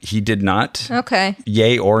boobs? He did not. Okay.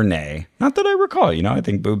 Yay or nay. Not that I recall. I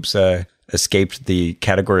think boobs escaped the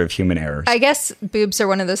category of human errors. I guess boobs are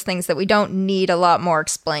one of those things that we don't need a lot more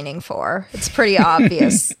explaining for. It's pretty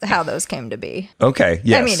obvious how those came to be. Okay,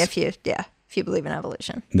 yes. I mean, if you believe in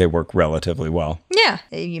evolution. They work relatively well. Yeah,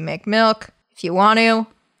 you make milk if you want to.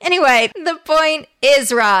 Anyway, the point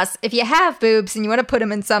is, Ross, if you have boobs and you want to put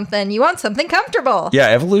them in something, you want something comfortable. Yeah,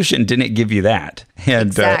 evolution didn't give you that. And,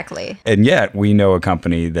 exactly. And yet we know a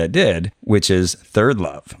company that did, which is Third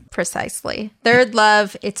Love. Precisely. Third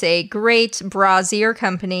Love, it's a great brasier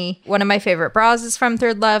company. One of my favorite bras is from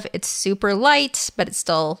Third Love. It's super light, but it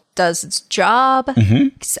still does its job. Mm-hmm.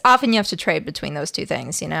 Often you have to trade between those two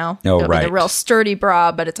things, Oh, It'll right. be the real sturdy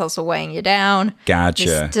bra, but it's also weighing you down. Gotcha.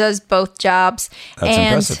 This does both jobs. That's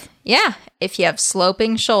impressive. Yeah, if you have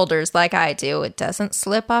sloping shoulders like I do, it doesn't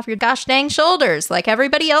slip off your gosh dang shoulders like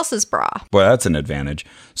everybody else's bra. Well, that's an advantage.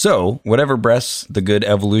 So, whatever breasts the good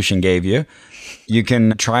evolution gave you, you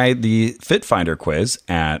can try the Fit Finder quiz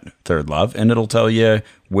at Third Love, and it'll tell you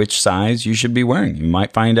which size you should be wearing. You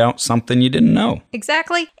might find out something you didn't know.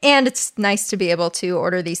 Exactly. And it's nice to be able to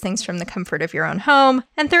order these things from the comfort of your own home.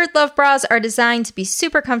 And Third Love bras are designed to be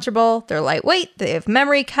super comfortable. They're lightweight, they have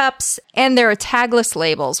memory cups, and there are tagless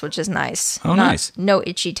labels, which is nice. Oh, nice. No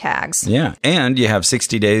itchy tags. Yeah. And you have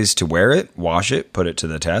 60 days to wear it, wash it, put it to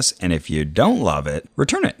the test, and if you don't love it,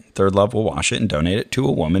 return it. Third Love will wash it and donate it to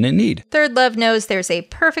a woman in need. Third Love knows there's a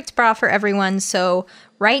perfect bra for everyone, so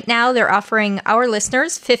right now they're offering our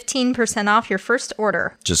listeners 15% off your first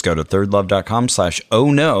order. Just go to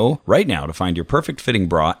thirdlove.com/ohno right now to find your perfect fitting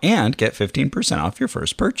bra and get 15% off your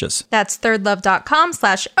first purchase. That's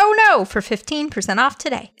thirdlove.com/ohno for 15% off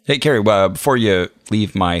today. Hey, Carrie, before you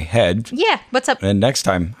leave my head. Yeah, what's up? And next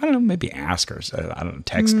time, I don't know, maybe ask her. I don't know,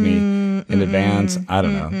 text me in advance. I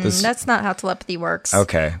don't know. That's not how telepathy works.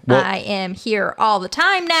 Okay. Well, I am here all the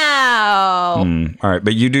time now. All right,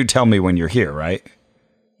 but you do tell me when you're here, right?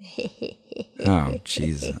 Oh,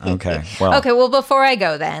 jeez. Okay. Well, before I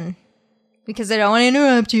go then, because I don't want to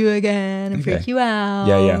interrupt you again and freak you out.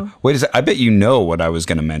 Yeah. Wait a second. I bet you know what I was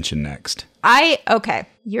going to mention next. Okay.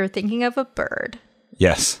 You're thinking of a bird.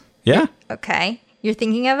 Yes. Yeah? Okay. You're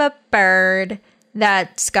thinking of a bird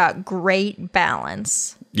that's got great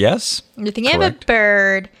balance. Yes. You're thinking of a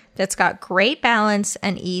bird that's got great balance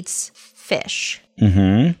and eats fish.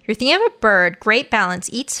 Mm-hmm. You're thinking of a bird, great balance,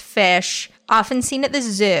 eats fish, often seen at the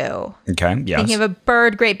zoo. Okay, yes. Thinking of a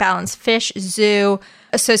bird, great balance, fish, zoo,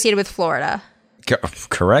 associated with Florida.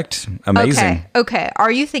 Correct. Amazing. Okay.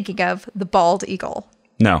 Are you thinking of the bald eagle?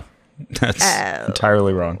 No, that's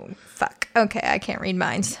entirely wrong. Fuck. Okay, I can't read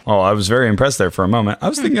minds. Oh, I was very impressed there for a moment. I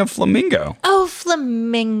was thinking of flamingo. Oh,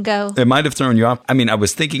 flamingo. It might have thrown you off. I mean, I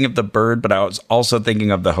was thinking of the bird, but I was also thinking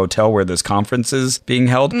of the hotel where this conference is being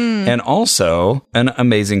held, and also an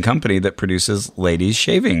amazing company that produces ladies'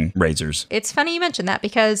 shaving razors. It's funny you mentioned that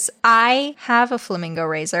because I have a flamingo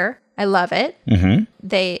razor. I love it. Mm-hmm.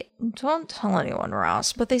 They don't tell anyone,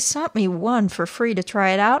 Ross, but they sent me one for free to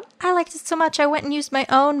try it out. I liked it so much I went and used my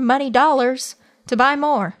own money dollars to buy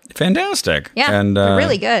more. Fantastic. Yeah, and they're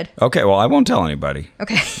really good. Okay, well, I won't tell anybody.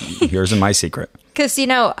 Okay. Here's my secret. Because,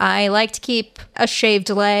 I like to keep a shaved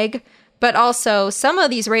leg, but also some of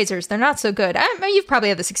these razors, they're not so good. You've probably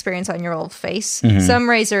had this experience on your old face. Mm-hmm. Some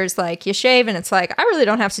razors, like, you shave and it's like, I really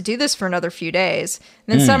don't have to do this for another few days.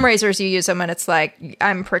 And then some razors, you use them and it's like,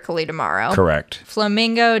 I'm prickly tomorrow. Correct.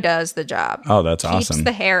 Flamingo does the job. Oh, that's awesome. Keeps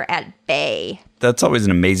the hair at bay. That's always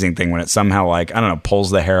an amazing thing when it somehow, pulls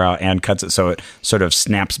the hair out and cuts it so it sort of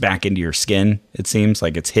snaps back into your skin, it seems.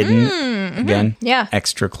 Like it's hidden again. Yeah.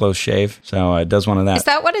 Extra close shave. So it does one of that. Is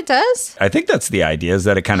that what it does? I think that's the idea, is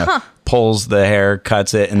that it kind of pulls the hair,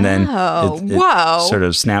 cuts it, and then it sort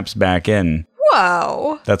of snaps back in.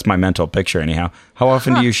 Whoa. That's my mental picture anyhow. How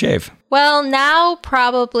often do you shave? Well, now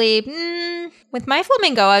probably, with my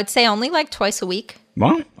flamingo, I would say only like twice a week.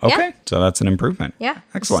 Well, okay. Yeah. So that's an improvement. Yeah.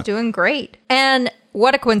 Excellent. It's doing great. And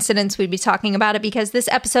what a coincidence we'd be talking about it, because this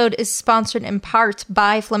episode is sponsored in part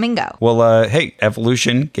by Flamingo. Well, hey,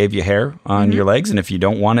 evolution gave you hair on your legs, and if you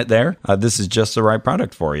don't want it there, this is just the right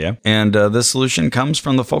product for you. And this solution comes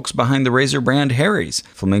from the folks behind the razor brand Harry's.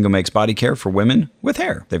 Flamingo makes body care for women with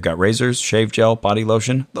hair. They've got razors, shave gel, body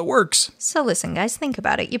lotion, the works. So listen, guys, think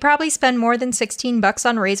about it. You probably spend more than $16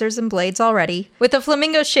 on razors and blades already. With the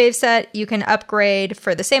Flamingo shave set, you can upgrade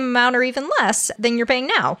for the same amount or even less than you're paying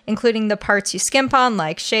now, including the parts you skimp on,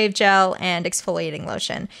 like shave gel and exfoliating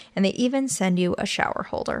lotion. And they even send you a shower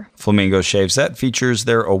holder. Flamingo shave set features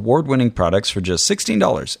their award-winning products for just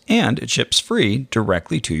 $16, and it ships free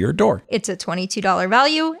directly to your door. It's a $22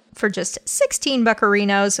 value for just 16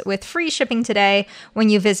 buccarinos with free shipping today when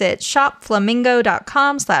you visit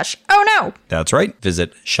shopflamingo.com/oh-no. That's right.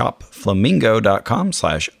 Visit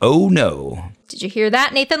shopflamingo.com/oh-no. Did you hear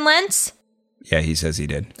that, Nathan Lentz? Yeah, he says he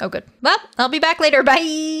did. Oh, good. Well, I'll be back later.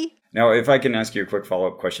 Bye. Now, if I can ask you a quick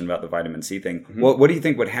follow-up question about the vitamin C thing, what do you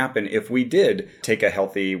think would happen if we did take a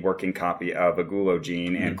healthy working copy of a gulo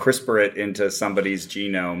gene and CRISPR it into somebody's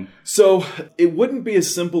genome? So it wouldn't be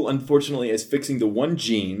as simple, unfortunately, as fixing the one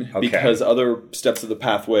gene, because other steps of the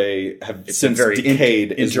pathway have since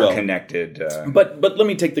decayed as well. Interconnected. But let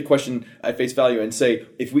me take the question at face value and say,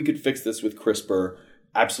 if we could fix this with CRISPR,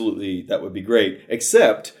 absolutely, that would be great.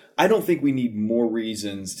 Except, I don't think we need more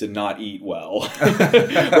reasons to not eat well,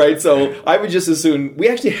 right? So I would just assume we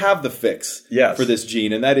actually have the fix for this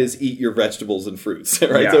gene, and that is eat your vegetables and fruits,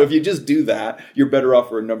 right? Yeah. So if you just do that, you're better off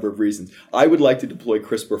for a number of reasons. I would like to deploy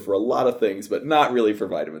CRISPR for a lot of things, but not really for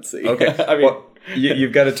vitamin C. Okay. I mean,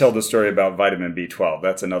 you've got to tell the story about vitamin B12.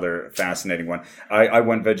 That's another fascinating one. I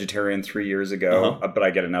went vegetarian 3 years ago, but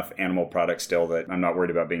I get enough animal products still that I'm not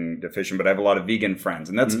worried about being deficient. But I have a lot of vegan friends,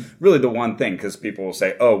 and that's really the one thing, because people will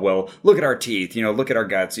say, oh, well, look at our teeth, look at our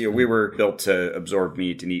guts. We were built to absorb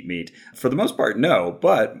meat and eat meat. For the most part, no,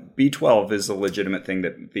 but B12 is a legitimate thing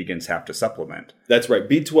that vegans have to supplement. That's right.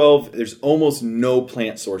 B12, there's almost no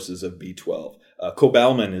plant sources of B12.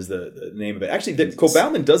 Cobalamin is the name of it. Actually,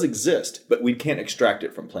 cobalamin does exist, but we can't extract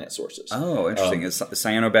it from plant sources. Oh, interesting.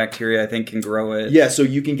 Cyanobacteria, I think, can grow it. Yeah, so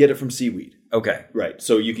you can get it from seaweed. Okay. Right.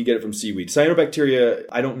 So you can get it from seaweed. Cyanobacteria,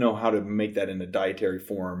 I don't know how to make that in a dietary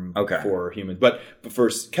form for humans. But for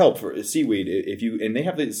kelp, for seaweed, and they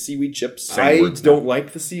have the seaweed chips. I don't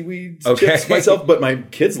like the seaweed chips myself, but my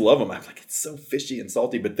kids love them. I'm like, it's so fishy and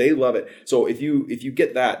salty, but they love it. So if you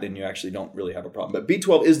get that, then you actually don't really have a problem. But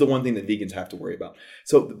B12 is the one thing that vegans have to worry about.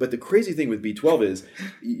 So, but the crazy thing with B12 is,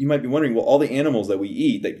 you might be wondering, well, all the animals that we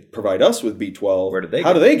eat, they provide us with B12.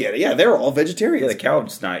 How do they get it? Yeah, they're all vegetarians. Yeah, the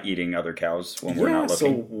cow's not eating other cows when we're not looking.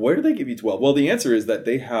 So where do they get B12? Well, the answer is that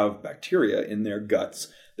they have bacteria in their guts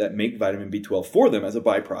that make vitamin B12 for them as a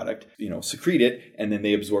byproduct, secrete it, and then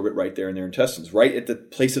they absorb it right there in their intestines, right at the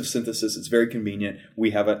place of synthesis. It's very convenient. We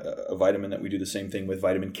have a vitamin that we do the same thing with,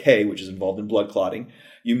 vitamin K, which is involved in blood clotting.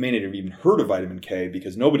 You may not have even heard of vitamin K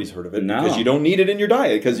because nobody's heard of it, because you don't need it in your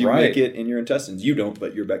diet, because you make it in your intestines. You don't,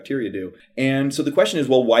 but your bacteria do. And so the question is,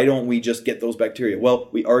 well, why don't we just get those bacteria? Well,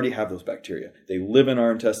 we already have those bacteria. They live in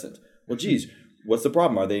our intestines. Well, geez, what's the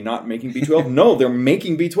problem? Are they not making B12? No, they're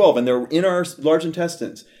making B12, and they're in our large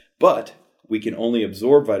intestines. But we can only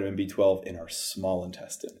absorb vitamin B12 in our small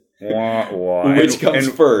intestine. Which comes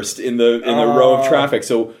first in the row of traffic.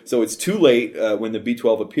 So it's too late when the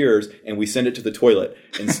B12 appears, and we send it to the toilet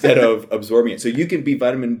instead of absorbing it. So you can be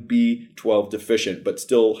vitamin B12 deficient, but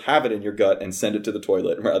still have it in your gut and send it to the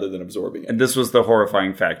toilet rather than absorbing it. And this was the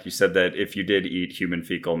horrifying fact. You said that if you did eat human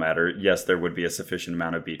fecal matter, yes, there would be a sufficient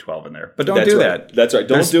amount of B12 in there. But don't do that. That's right.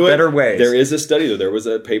 Don't do it. Better ways. There is a study, though. There was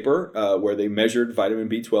a paper where they measured vitamin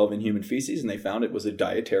B12 in human feces, and they found it was a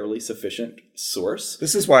dietarily sufficient source.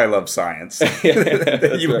 This is why I love science.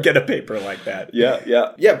 That you would get a paper like that.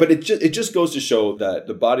 Yeah. But it just goes to show that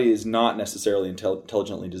the body is not necessarily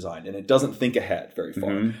intelligently designed, and it doesn't think ahead very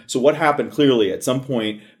far. So what happened clearly at some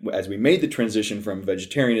point, as we made the transition from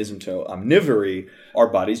vegetarianism to omnivory, our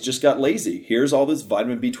bodies just got lazy. Here's all this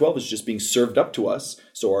vitamin B12 is just being served up to us.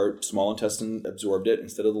 So our small intestine absorbed it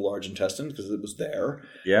instead of the large intestine because it was there.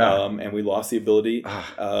 And we lost the ability.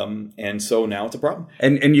 And so now it's a problem.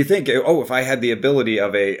 And you think, if I had the ability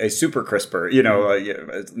of a super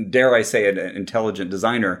CRISPR, dare I say an intelligent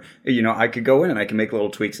designer, I could go in and I can make little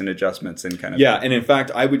tweaks and adjustments and kind of. Yeah. And in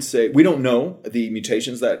fact, I would say we don't know the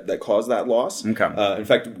mutations that cause that loss. Okay. In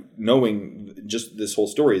fact, knowing just this whole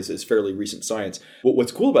story is fairly recent science.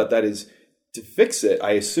 What's cool about that is to fix it,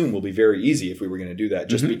 I assume, will be very easy if we were going to do that,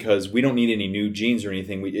 just because we don't need any new genes or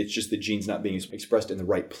anything. It's just the genes not being expressed in the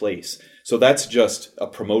right place. So that's just a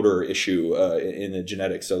promoter issue in the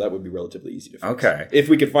genetics. So that would be relatively easy to fix. Okay. If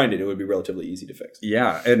we could find it, it would be relatively easy to fix.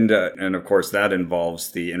 Yeah, and of course that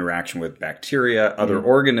involves the interaction with bacteria, other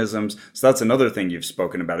organisms. So that's another thing you've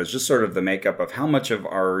spoken about, is just sort of the makeup of how much of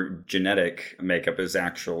our genetic makeup is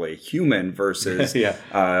actually human versus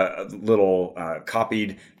little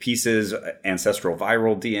copied pieces, ancestral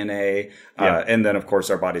viral DNA, and then of course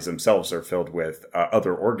our bodies themselves are filled with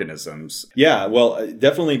other organisms. Yeah, well,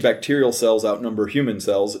 definitely bacterial cells outnumber human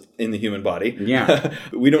cells in the human body. Yeah.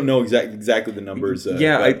 We don't know exactly the numbers. At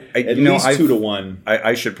least 2 to 1.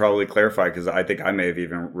 I should probably clarify, because I think I may have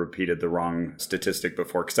even repeated the wrong statistic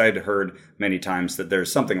before, because I had heard many times that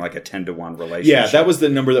there's something like a 10 to 1 relationship. Yeah, that was the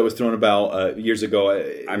number that was thrown about years ago.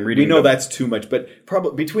 We know that's too much, but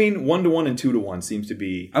probably between 1 to 1 and 2 to 1 seems to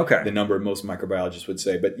be the number most microbiologists would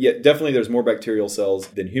say. But yeah, definitely there's more bacterial cells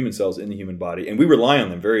than human cells in the human body, and we rely on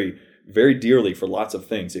them very, very dearly for lots of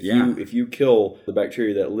things. If you kill the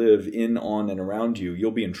bacteria that live in, on, and around you,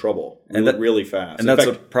 you'll be in trouble really fast. And that's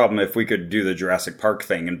a problem. If we could do the Jurassic Park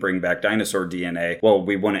thing and bring back dinosaur DNA, well,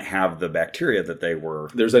 we wouldn't have the bacteria that they were.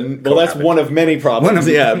 That's one of many problems.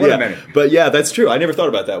 One of many. But yeah, that's true. I never thought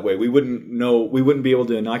about it that way. We wouldn't be able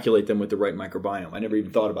to inoculate them with the right microbiome. I never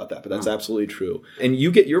even thought about that, but that's absolutely true. And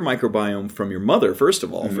you get your microbiome from your mother, first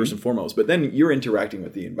of all, first and foremost, but then you're interacting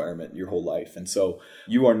with the environment your whole life. And so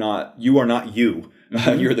you are not you.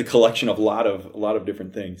 You're the collection of a lot of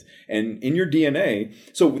different things. And in your DNA,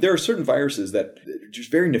 so there are certain viruses that are just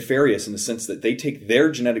very nefarious in the sense that they take their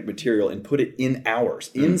genetic material and put it in ours,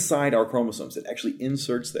 inside our chromosomes. It actually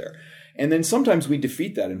inserts there. And then sometimes we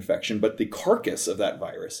defeat that infection, but the carcass of that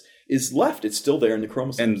virus is left. It's still there in the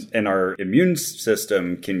chromosomes. And our immune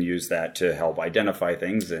system can use that to help identify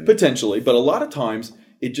things. Potentially, but a lot of times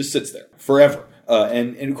it just sits there forever.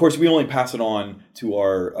 And of course, we only pass it on to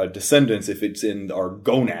our descendants if it's in our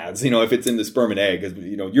gonads, if it's in the sperm and egg, because,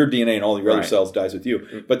 your DNA and all your other cells dies with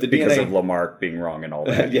you. But because of Lamarck being wrong and all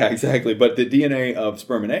that. Yeah, exactly. But the DNA of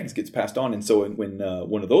sperm and eggs gets passed on. And so when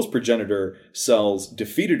one of those progenitor cells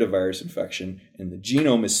defeated a virus infection and the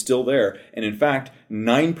genome is still there, and in fact,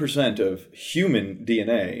 9% of human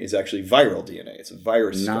DNA is actually viral DNA. It's a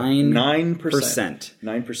virus. 9%.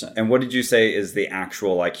 9%. And what did you say is the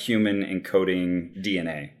actual human encoding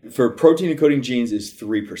DNA? For protein encoding genes is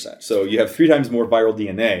 3%. So you have 3 times more viral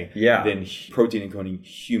DNA than protein encoding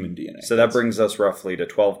human DNA. So that brings us roughly to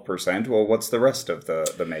 12%. Well, what's the rest of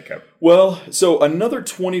the makeup? Well, so another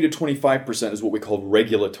 20 to 25% is what we call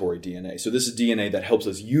regulatory DNA. So this is DNA that helps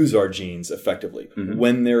us use our genes effectively.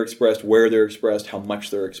 When they're expressed, where they're expressed, how much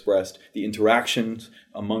they're expressed, the interactions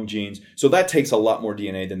among genes. So that takes a lot more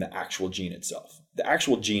DNA than the actual gene itself. The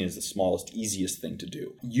actual gene is the smallest, easiest thing to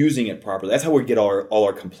do. Using it properly. That's how we get all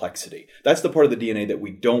our complexity. That's the part of the DNA that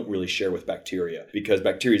we don't really share with bacteria, because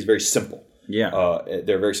bacteria is very simple. Yeah.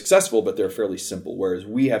 They're very successful, but they're fairly simple, whereas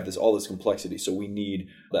we have all this complexity, so we need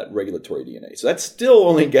that regulatory DNA. So that still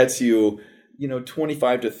only gets you,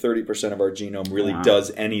 25 to 30% of our genome really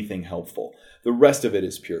does anything helpful. The rest of it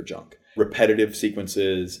is pure junk. Repetitive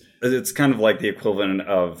sequences. It's kind of like the equivalent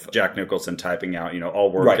of Jack Nicholson typing out,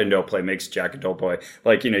 all work and no play makes Jack a dull boy.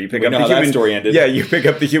 You pick up the human story ended. Yeah, you pick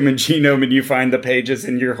up the human genome and you find the pages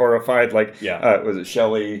and you're horrified. Was it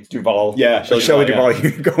Shelley Duvall? Yeah, Shelley Duvall.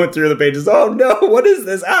 You're going through the pages. Oh no, what is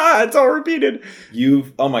this? It's all repeated.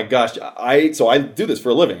 Oh my gosh. I do this for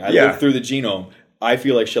a living. I live through the genome. I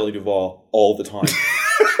feel like Shelley Duvall all the time.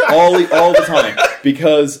 all the time.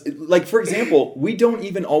 Because, for example, we don't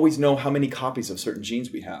even always know how many copies of certain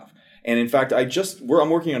genes we have. And in fact, I'm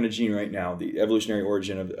working on a gene right now, the evolutionary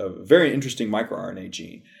origin of a very interesting microRNA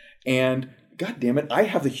gene. And God damn it, I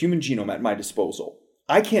have the human genome at my disposal.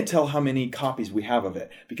 I can't tell how many copies we have of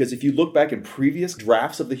it. Because if you look back in previous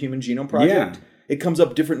drafts of the Human Genome Project, it comes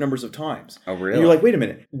up different numbers of times. Oh, really? And you're like, wait a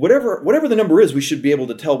minute. Whatever the number is, we should be able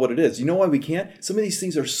to tell what it is. You know why we can't? Some of these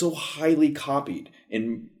things are so highly copied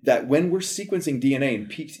in that when we're sequencing DNA and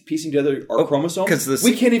piecing together our chromosomes,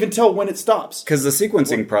 we can't even tell when it stops. Because the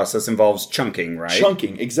sequencing process involves chunking, right?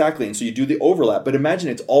 Chunking, exactly. And so you do the overlap. But imagine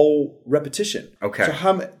it's all repetition. Okay. So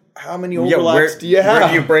how many overlaps do you have? Where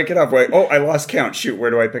do you break it up? I lost count. Shoot, where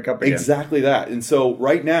do I pick up again? Exactly that. And so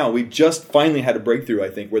right now, we've just finally had a breakthrough, I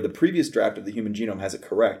think, where the previous draft of the human genome has it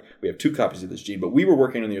correct. We have 2 copies of this gene, but we were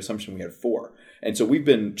working on the assumption we had 4. And so we've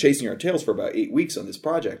been chasing our tails for about 8 weeks on this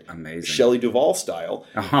project. Amazing. Shelley Duvall style.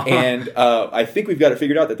 And I think we've got it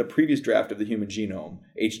figured out that the previous draft of the human genome,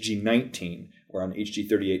 HG19, we're on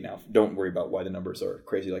HG38 now. Don't worry about why the numbers are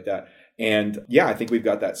crazy like that. And yeah, I think we've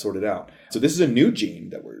got that sorted out. So this is a new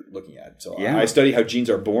gene that we're looking at. So Yeah. I study how genes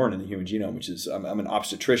are born in the human genome, which is, I'm an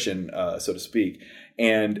obstetrician, so to speak.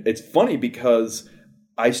 And it's funny because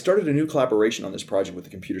I started a new collaboration on this project with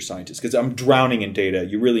the computer scientists because I'm drowning in data.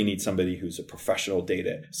 You really need somebody who's a professional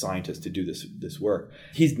data scientist to do this work.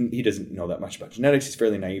 He doesn't know that much about genetics. He's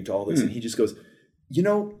fairly naive to all this. And he just goes,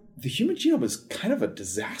 the human genome is kind of a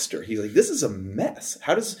disaster. He's like, this is a mess.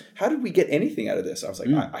 How did we get anything out of this? I was like,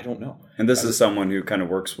 I don't know. And this is someone who kind of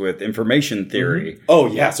works with information theory. Mm-hmm. Oh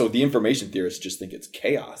yeah. So the information theorists just think it's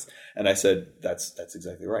chaos. And I said, that's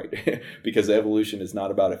exactly right. Because evolution is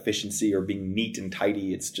not about efficiency or being neat and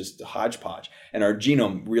tidy. It's just a hodgepodge. And our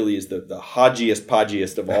genome really is the hodgiest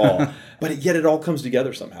podgiest of all. But yet it all comes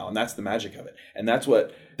together somehow. And that's the magic of it. And that's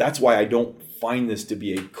why I don't find this to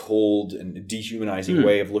be a cold and dehumanizing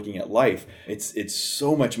way of looking at life. It's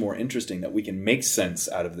so much more interesting that we can make sense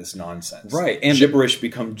out of this nonsense. Right. And gibberish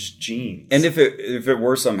becomes genes. And if it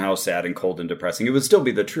were somehow sad and cold and depressing, it would still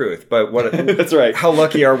be the truth. But that's right. How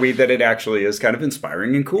lucky are we that it actually is kind of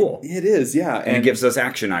inspiring and cool? It is, yeah. And it gives us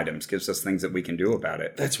action items, gives us things that we can do about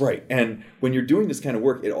it. That's right. And when you're doing this kind of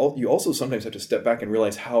work, you also sometimes have to step back and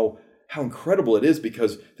realize how incredible it is,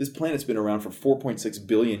 because this planet's been around for 4.6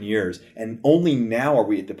 billion years, and only now are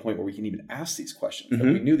we at the point where we can even ask these questions. Mm-hmm.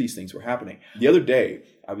 And we knew these things were happening. The other day,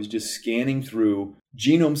 I was just scanning through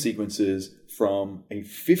genome sequences from a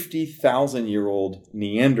 50,000-year-old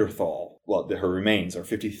Neanderthal. Well, her remains are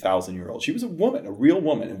 50,000-year-old. She was a woman, a real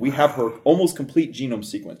woman, and we have her almost complete genome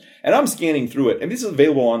sequence. And I'm scanning through it, and this is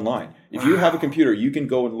available online. If you have a computer, you can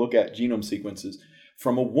go and look at genome sequences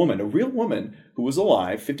from a woman, a real woman who was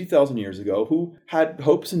alive 50,000 years ago, who had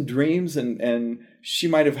hopes and dreams, and she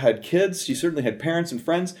might have had kids. She certainly had parents and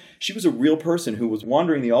friends. She was a real person who was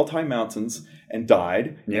wandering the Altai Mountains and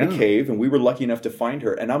died in a cave, and we were lucky enough to find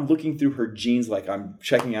her. And I'm looking through her genes like I'm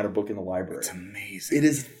checking out a book in the library. It's amazing. It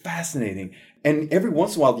is fascinating. And every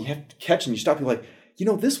once in a while, you have to catch and you stop, you're like,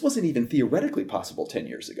 this wasn't even theoretically possible 10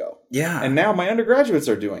 years ago. Yeah. And now my undergraduates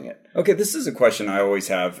are doing it. Okay, this is a question I always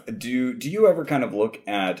have. Do you ever kind of look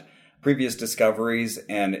at previous discoveries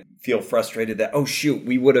and feel frustrated that, oh shoot,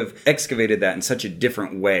 we would have excavated that in such a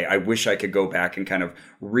different way? I wish I could go back and kind of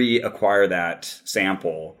reacquire that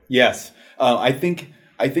sample. Yes. I think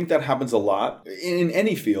that happens a lot in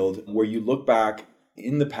any field where you look back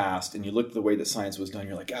in the past and you look at the way that science was done,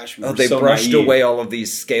 you're like, gosh, we were they so brushed naive. away all of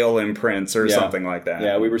these scale imprints or something like that.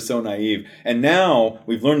 Yeah, we were so naive. And now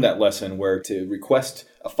we've learned that lesson where to request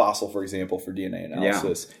a fossil, for example, for DNA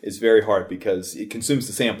analysis is very hard because it consumes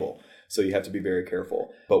the sample. So you have to be very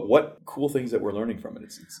careful. But what cool things that we're learning from it.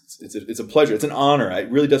 It's a pleasure. It's an honor. It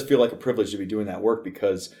really does feel like a privilege to be doing that work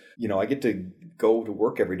because, I get to go to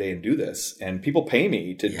work every day and do this. And people pay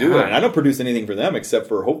me to do it. And I don't produce anything for them except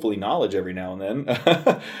for hopefully knowledge every now and then.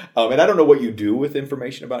 And I don't know what you do with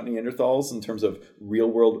information about Neanderthals in terms of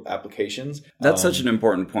real world applications. That's such an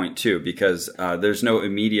important point too, because there's no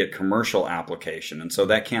immediate commercial application. And so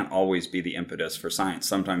that can't always be the impetus for science.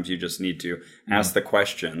 Sometimes you just need to ask the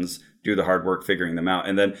questions, do the hard work figuring them out,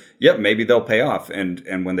 and then maybe they'll pay off,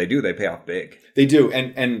 and when they do, they pay off big. They do,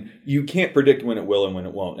 and you can't predict when it will and when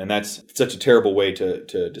it won't, and that's such a terrible way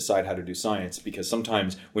to decide how to do science, because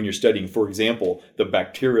sometimes when you're studying, for example, the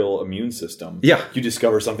bacterial immune system, you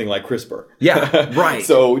discover something like CRISPR. Yeah, right.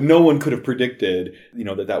 So no one could have predicted,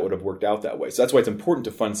 that would have worked out that way. So that's why it's important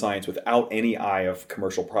to fund science without any eye of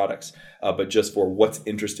commercial products, but just for what's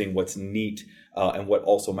interesting, what's neat, and what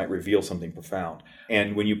also might reveal something profound.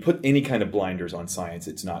 And when you put any kind of blinders on science,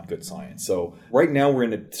 it's not good science. So right now we're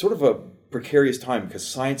in a sort of a precarious time because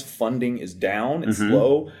science funding is down, it's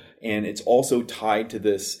low, and it's also tied to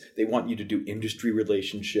this. They want you to do industry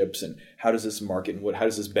relationships and how does this market and how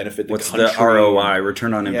does this benefit the country? What's the ROI,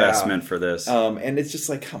 return on investment for this? And it's just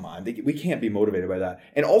like, come on, we can't be motivated by that.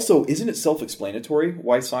 And also, isn't it self-explanatory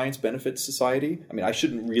why science benefits society? I mean, I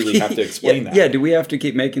shouldn't really have to explain that. Yeah, do we have to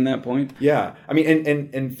keep making that point? Yeah. I mean,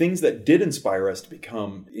 and things that did inspire us to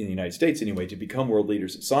become, in the United States anyway, to become world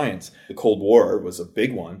leaders in science, the Cold War was a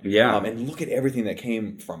big one. Yeah. And look at everything that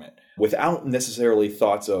came from it. Without necessarily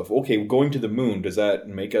thoughts of, okay, going to the moon, does that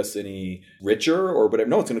make us any richer or whatever?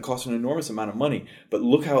 No, it's going to cost an enormous amount of money. But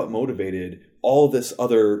look how it motivated all this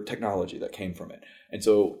other technology that came from it. And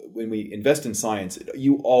so when we invest in science,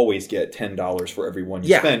 you always get $10 for every one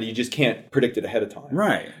you spend. You just can't predict it ahead of time.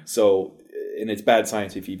 Right. So, and it's bad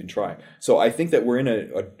science if you even try. So I think that we're in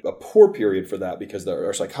a poor period for that because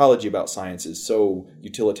our psychology about science is so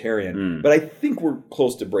utilitarian. But I think we're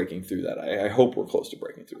close to breaking through that. I hope we're close to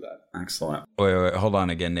breaking through that. Excellent. Wait, hold on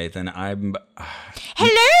again, Nathan. I'm...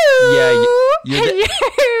 Hello? Yeah,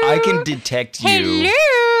 Hello? I can detect you. Hello?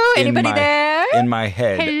 Anybody there? in my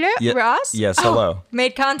head. Hello, Ross? Yes, Oh, hello.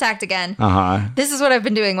 made contact again. Uh-huh. This is what I've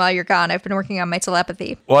been doing while you're gone. I've been working on my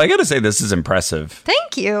telepathy. Well, I got to say, this is impressive.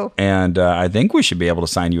 Thank you. And I think we should be able to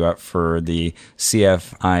sign you up for the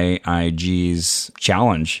CFIIG's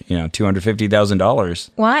challenge, $250,000.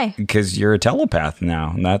 Why? Because you're a telepath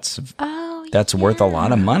now, and that's worth a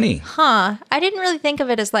lot of money. Huh. I didn't really think of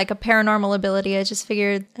it as like a paranormal ability. I just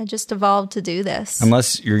figured I just evolved to do this.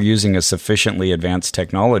 Unless you're using a sufficiently advanced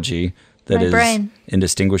technology that My is brain.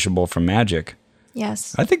 indistinguishable from magic.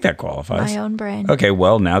 Yes. I think that qualifies. My own brain. Okay,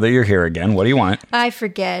 well, now that you're here again, what do you want? I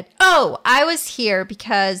forget. Oh, I was here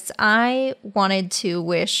because I wanted to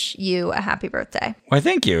wish you a happy birthday. Why,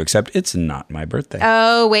 thank you, except it's not my birthday.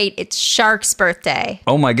 Oh, wait, it's Shark's birthday.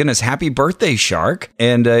 Oh my goodness, happy birthday, Shark.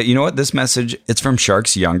 And you know what? This message, it's from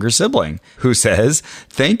Shark's younger sibling, who says,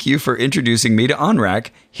 thank you for introducing me to ONRAC.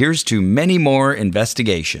 Here's to many more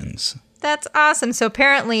investigations. That's awesome. So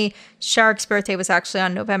apparently Shark's birthday was actually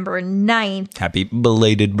on November 9th. Happy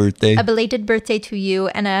belated birthday. A belated birthday to you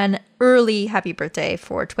and an early happy birthday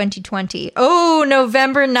for 2020. Oh,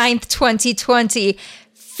 November 9th, 2020.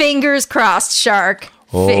 Fingers crossed, Shark.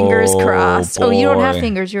 Fingers crossed. Boy. Oh, you don't have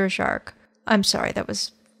fingers. You're a shark. I'm sorry. That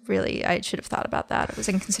was really, I should have thought about that. It was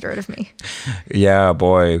inconsiderate of me. Yeah,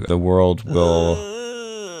 boy, the world will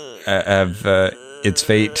have its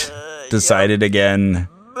fate decided again.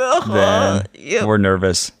 Then we're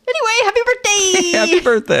nervous. Anyway, happy birthday. Happy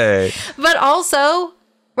birthday. But also,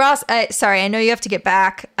 Ross, sorry, I know you have to get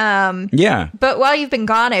back. Yeah. But while you've been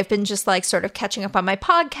gone, I've been just like sort of catching up on my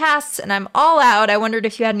podcasts and I'm all out. I wondered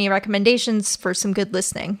if you had any recommendations for some good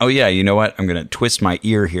listening. Oh, yeah. You know what? I'm going to twist my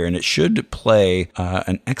ear here, and it should play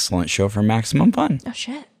an excellent show for Maximum Fun. Oh,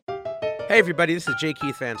 shit. Hey everybody, this is J.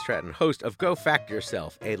 Keith Van Stratton, host of Go Fact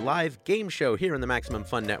Yourself, a live game show here on the Maximum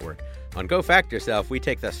Fun Network. On Go Fact Yourself, we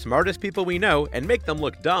take the smartest people we know and make them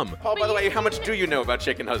look dumb. Paul, by the way, how much do you know about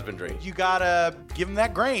chicken husbandry? You gotta give him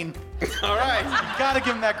that grain. All right. You gotta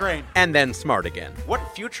give him that grain. And then smart again.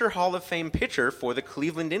 What future Hall of Fame pitcher for the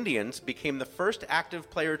Cleveland Indians became the first active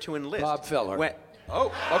player to enlist? Bob Feller.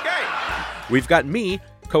 Oh, okay. We've got me,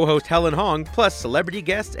 co-host Helen Hong, plus celebrity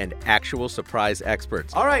guests and actual surprise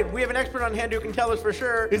experts. All right, we have an expert on hand who can tell us for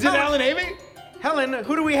sure. Is it Alan Havey? Helen,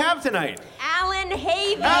 who do we have tonight? Alan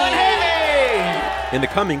Havey. Alan Havey! In the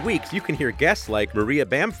coming weeks, you can hear guests like Maria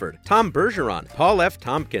Bamford, Tom Bergeron, Paul F.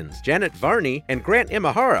 Tompkins, Janet Varney, and Grant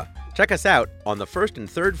Imahara. Check us out on the first and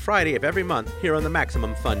third Friday of every month here on the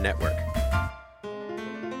Maximum Fun Network.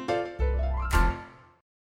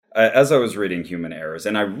 As I was reading Human Errors,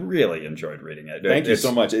 and I really enjoyed reading it. Thank you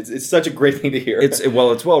so much. It's such a great thing to hear. It's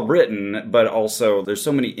well written, but also there's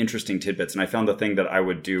so many interesting tidbits. And I found the thing that I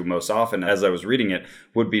would do most often as I was reading it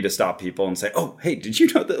would be to stop people and say, "Oh, hey, did you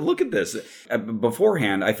know that? Look at this."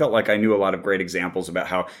 Beforehand, I felt like I knew a lot of great examples about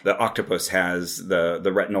how the octopus has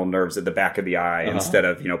the retinal nerves at the back of the eye instead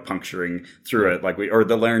of puncturing through it, or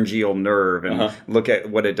the laryngeal nerve, and look at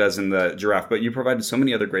what it does in the giraffe. But you provided so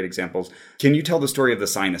many other great examples. Can you tell the story of the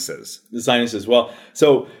sinuses? The sinuses. Well,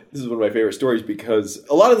 so this is one of my favorite stories because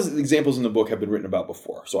a lot of the examples in the book have been written about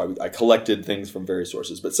before. So I collected things from various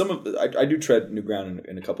sources, but some of I do tread new ground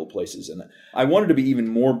in a couple of places. And I wanted to be even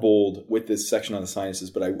more bold with this section on the sinuses,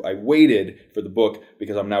 but I waited for the book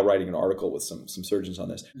because I'm now writing an article with some surgeons on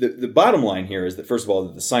this. The bottom line here is that, first of all,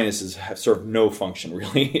 that the sinuses have served no function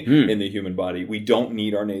really in the human body. We don't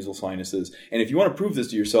need our nasal sinuses. And if you want to prove this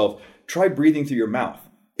to yourself, try breathing through your mouth.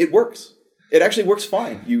 It works. It actually works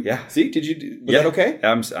fine. See? Was that okay?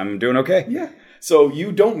 I'm doing okay. Yeah. So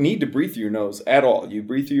you don't need to breathe through your nose at all. You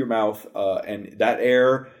breathe through your mouth, and that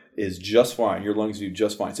air is just fine. Your lungs do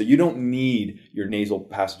just fine. So you don't need your nasal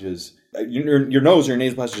passages, your nose or your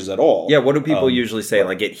nasal passages at all. Yeah. What do people usually say?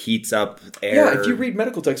 Like it heats up air? Yeah. If you read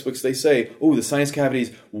medical textbooks, they say, "Oh, the sinus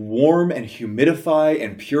cavities warm and humidify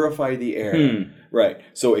and purify the air." Right.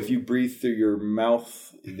 So if you breathe through your mouth,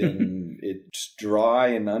 then it's dry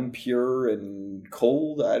and unpure and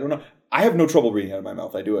cold. I don't know. I have no trouble breathing out of my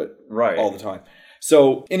mouth. I do it all the time.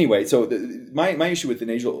 So anyway, my issue with the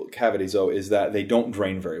nasal cavities, though, is that they don't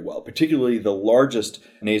drain very well, particularly the largest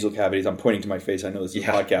nasal cavities. I'm pointing to my face. I know this is a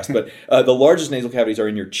podcast, but the largest nasal cavities are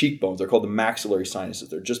in your cheekbones. They're called the maxillary sinuses.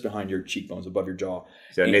 They're just behind your cheekbones, above your jaw.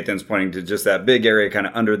 So Nathan's pointing to just that big area kind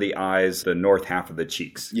of under the eyes, the north half of the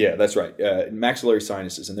cheeks. Yeah, that's right. Maxillary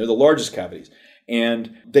sinuses, and they're the largest cavities.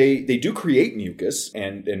 And they do create mucus,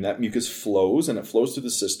 and that mucus flows, and it flows through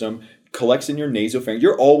the system collects in your nasopharynx.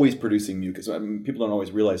 You're always producing mucus. I mean, people don't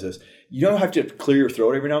always realize this. You don't have to clear your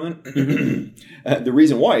throat every now and then. The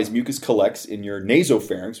reason why is mucus collects in your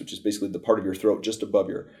nasopharynx, which is basically the part of your throat just above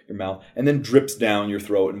your mouth, and then drips down your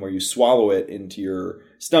throat, and where you swallow it into your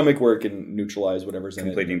stomach where it can neutralize whatever's in it.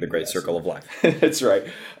 Completing the great circle of life. That's right.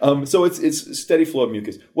 So it's steady flow of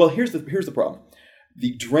mucus. Well, here's the problem.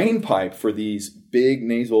 The drain pipe for these big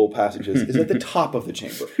nasal passages is at the top of the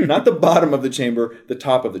chamber. Not the bottom of the chamber, the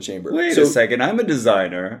top of the chamber. Wait a second. I'm a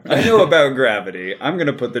designer. I know about gravity. I'm going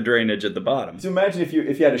to put the drainage at the bottom. So imagine if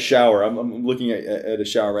you had a shower. I'm looking at a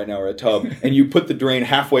shower right now, or a tub, and you put the drain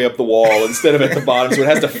halfway up the wall instead of at the bottom, so it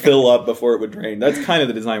has to fill up before it would drain. That's kind of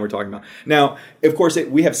the design we're talking about. Now, of course,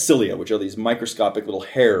 we have cilia, which are these microscopic little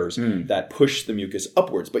hairs that push the mucus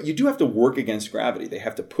upwards. But you do have to work against gravity. They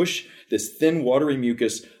have to push this thin, watery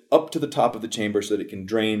mucus up to the top of the chamber so that it can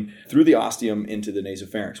drain through the ostium into the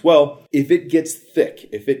nasopharynx. Well, if it gets thick,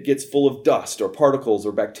 if it gets full of dust or particles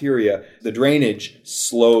or bacteria, the drainage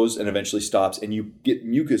slows and eventually stops, and you get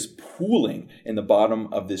mucus pooling in the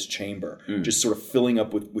bottom of this chamber, just sort of filling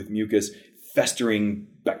up with mucus, festering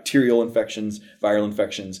bacterial infections, viral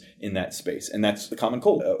infections in that space. And that's the common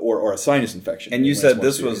cold or a sinus infection. And you said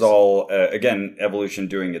this was all, again, evolution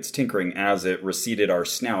doing its tinkering as it receded our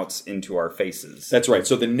snouts into our faces. That's right.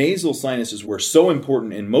 So the nasal sinuses were so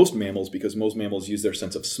important in most mammals because most mammals use their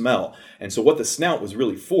sense of smell. And so what the snout was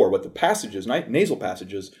really for, what the passages, nasal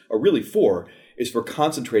passages are really for, is for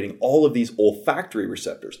concentrating all of these olfactory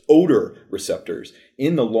receptors, odor receptors,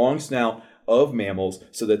 in the long snout of mammals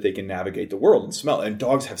so that they can navigate the world and smell. And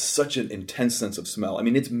dogs have such an intense sense of smell. I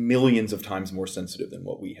mean, it's millions of times more sensitive than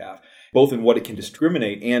what we have, both in what it can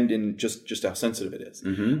discriminate and in just how sensitive it is.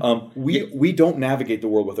 We don't navigate the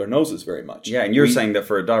world with our noses very much. Yeah, and you're saying that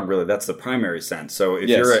for a dog, really, that's the primary sense. So if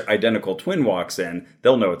your identical twin walks in,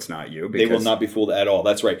 they'll know it's not you. They will not be fooled at all.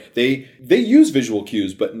 That's right. They use visual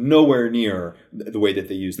cues, but nowhere near the way that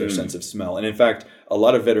they use their sense of smell. And in fact, a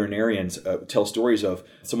lot of veterinarians tell stories of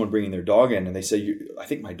someone bringing their dog in, and they say, I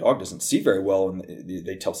think my dog doesn't see very well. And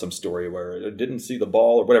they tell some story where it didn't see the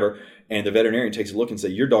ball or whatever. And the veterinarian takes a look and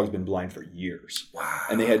says, your dog's been blind for years. Wow.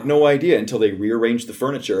 And they had no idea until they rearranged the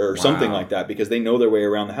furniture or something like that, because they know their way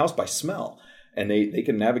around the house by smell. And they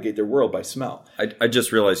can navigate their world by smell. I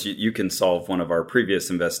just realized you can solve one of our previous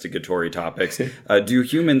investigatory topics. Do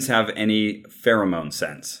humans have any pheromone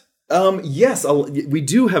sense? Yes, we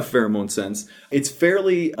do have pheromone sense. It's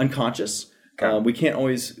fairly unconscious. We can't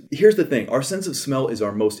always... Here's the thing. Our sense of smell is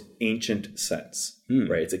our most ancient sense,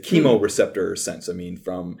 right? It's a chemoreceptor sense. I mean,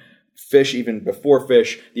 from fish, even before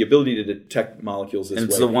fish, the ability to detect molecules this way. And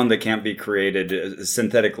it's the one that can't be created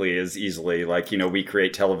synthetically as easily. Like, we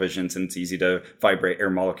create televisions and it's easy to vibrate air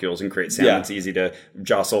molecules and create sound. Yeah. It's easy to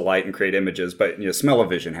jostle light and create images. But,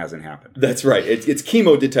 smell-o-vision hasn't happened. That's right. It's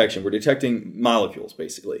chemodetection. We're detecting molecules,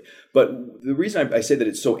 basically. But the reason I say that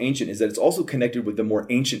it's so ancient is that it's also connected with the more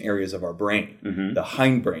ancient areas of our brain, the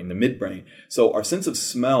hindbrain, the midbrain. So our sense of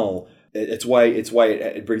smell... It's why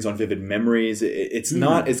it brings on vivid memories. It's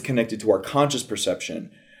not as connected to our conscious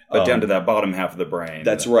perception. But down to that bottom half of the brain.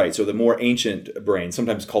 That's right. So the more ancient brain,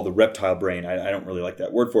 sometimes called the reptile brain, I don't really like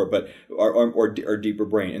that word for it, but our deeper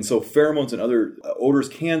brain. And so pheromones and other odors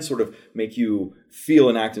can sort of make you feel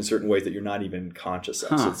and act in certain ways that you're not even conscious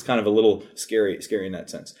of. So it's kind of a little scary in that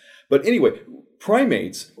sense. But anyway,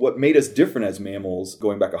 primates, what made us different as mammals,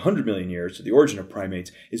 going back 100 million years to the origin of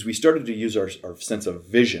primates, is we started to use our sense of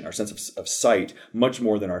vision, our sense of sight, much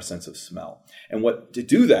more than our sense of smell. And to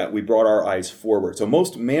do that, we brought our eyes forward. So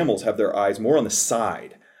most mammals have their eyes more on the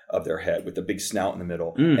side of their head with the big snout in the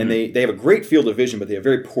middle. And they have a great field of vision, but they have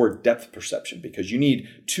very poor depth perception because you need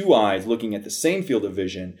two eyes looking at the same field of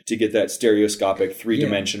vision to get that stereoscopic,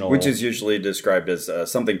 three-dimensional... Which is usually described as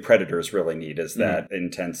something predators really need, is that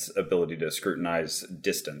intense ability to scrutinize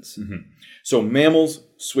distance. So mammals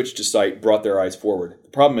switched to sight, brought their eyes forward. The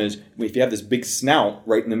problem is, if you have this big snout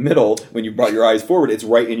right in the middle, when you brought your eyes forward, it's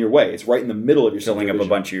right in your way. It's right in the middle of your filling up a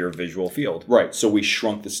bunch of your visual field. Right. So we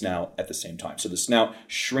shrunk the snout at the same time. So the snout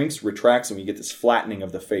shrinks, retracts, and we get this flattening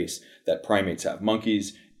of the face that primates have.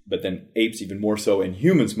 Monkeys, but then apes even more so, and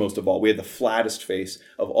humans most of all. We had the flattest face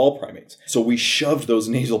of all primates. So we shoved those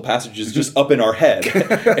nasal passages just up in our head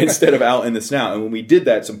instead of out in the snout. And when we did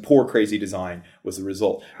that, some poor crazy design was the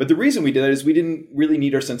result. But the reason we did that is we didn't really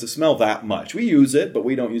need our sense of smell that much. We use it, but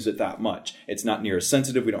we don't use it that much. It's not near as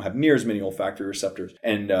sensitive. We don't have near as many olfactory receptors.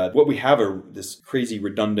 And what we have are this crazy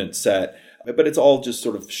redundant set, but it's all just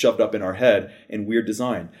sort of shoved up in our head in weird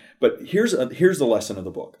design. But here's the lesson of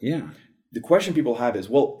the book. Yeah. The question people have is,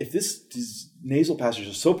 well, if these nasal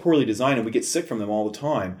passages are so poorly designed and we get sick from them all the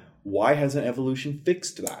time, Why hasn't evolution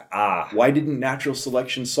fixed that? Ah. Why didn't natural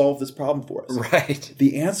selection solve this problem for us? Right.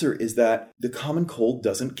 The answer is that the common cold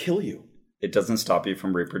doesn't kill you. It doesn't stop you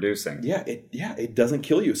from reproducing. It doesn't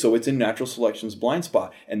kill you. So it's in natural selection's blind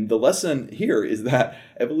spot. And the lesson here is that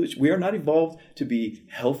evolution, we are not evolved to be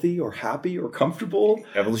healthy or happy or comfortable.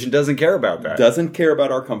 Evolution doesn't care about that. Doesn't care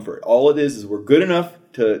about our comfort. All it is we're good enough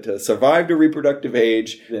to survive to reproductive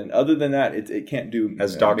age. And other than that, it can't do.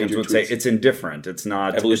 As Dawkins would say, it's indifferent. It's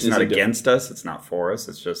not. Evolution It's not is against us. It's not for us.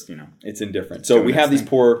 It's just it's indifferent. So we have these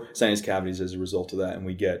poor sinus cavities as a result of that, and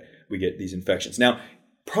we get these infections. Now,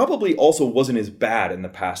 probably also wasn't as bad in the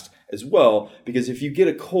past as well, because if you get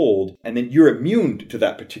a cold and then you're immune to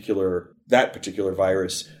that particular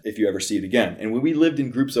virus if you ever see it again. And when we lived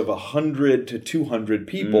in groups of 100 to 200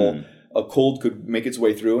 people, a cold could make its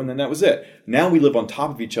way through, and then that was it. Now we live on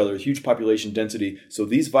top of each other, huge population density, so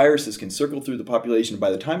these viruses can circle through the population.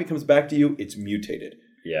 By the time it comes back to you, it's mutated.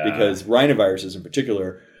 Yeah. Because rhinoviruses in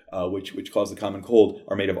particular, which cause the common cold,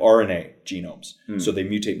 are made of RNA genomes. So they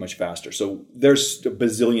mutate much faster. So there's a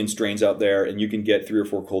bazillion strains out there, and you can get 3 or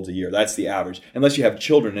 4 colds a year. That's the average. Unless you have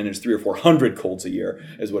children, and it's 300 or 400 colds a year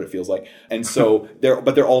is what it feels like. And so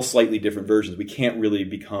they're all slightly different versions. We can't really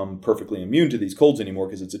become perfectly immune to these colds anymore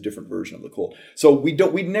because it's a different version of the cold. So we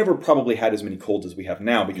never probably had as many colds as we have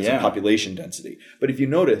now because of population density. But if you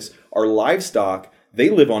notice, our livestock, they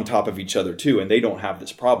live on top of each other too, and they don't have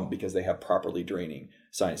this problem because they have properly draining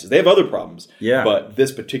sinuses. They have other problems, but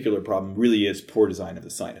this particular problem really is poor design of the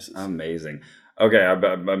sinuses. Amazing. Okay,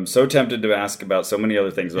 I'm so tempted to ask about so many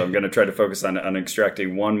other things, but I'm going to try to focus on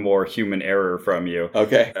extracting one more human error from you.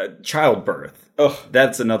 Okay. Childbirth. Oh,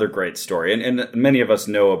 that's another great story. And many of us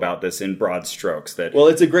know about this in broad strokes. Well,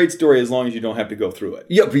 it's a great story as long as you don't have to go through it.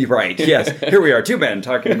 Yep, right. Yes. Here we are, 2 men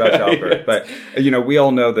talking about childbirth. Yes. But, we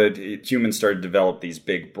all know that humans started to develop these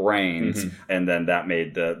big brains, and then that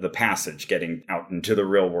made the passage getting out into the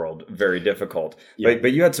real world very difficult. Yeah.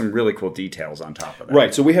 But you had some really cool details on top of that.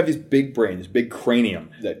 Right. So we have these big brains, this big cranium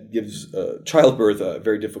that gives childbirth a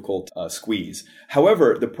very difficult squeeze.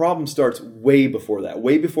 However, the problem starts way before that,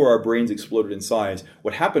 way before our brains exploded in size.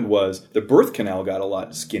 What happened was the birth canal got a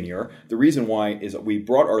lot skinnier. The reason why is that we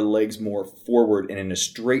brought our legs more forward and in a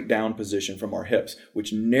straight down position from our hips,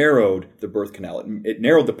 which narrowed the birth canal. It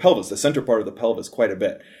narrowed the pelvis, the center part of the pelvis, quite a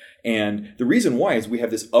bit. And the reason why is we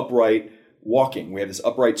have this upright walking. We have this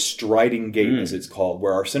upright striding gait, as it's called,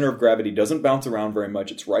 where our center of gravity doesn't bounce around very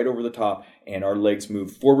much. It's right over the top, and our legs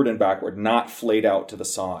move forward and backward, not flayed out to the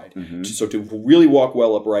side. So to really walk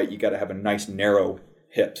well upright, you got to have a nice narrow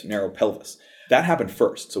hips, narrow pelvis. That happened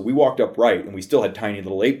first. So we walked upright, and we still had tiny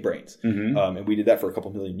little ape brains. And we did that for a couple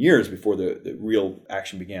million years before the real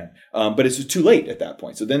action began. But it's just too late at that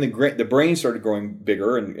point. So then the brain started growing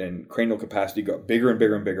bigger, and cranial capacity got bigger and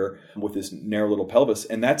bigger and bigger with this narrow little pelvis.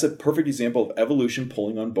 And that's a perfect example of evolution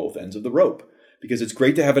pulling on both ends of the rope. Because it's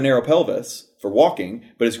great to have a narrow pelvis for walking,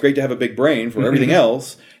 but it's great to have a big brain for everything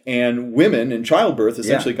else. And women in childbirth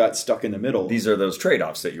essentially got stuck in the middle. These are those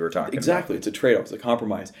trade-offs that you were talking about. Exactly. It's a trade-off. It's a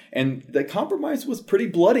compromise. And the compromise was pretty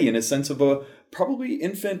bloody in a sense of probably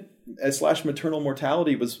infant / maternal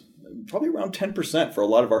mortality was probably around 10% for a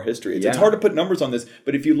lot of our history. It's hard to put numbers on this,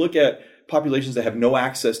 but if you look at populations that have no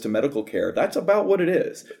access to medical care, that's about what it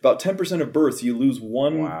is. About 10% of births, you lose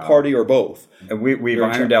one party or both. And we've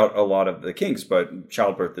ironed out a lot of the kinks, but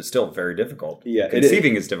childbirth is still very difficult. Yeah,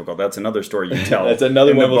 conceiving is difficult. That's another story you tell. That's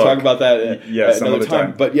another one. We'll talk about that another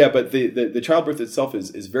time. But the childbirth itself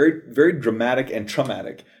is very, very dramatic and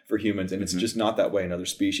traumatic for humans, and it's just not that way in other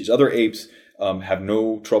species. Other apes have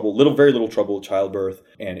very little trouble with childbirth,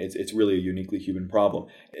 and it's really a uniquely human problem.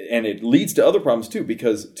 And it leads to other problems too,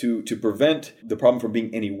 because to prevent the problem from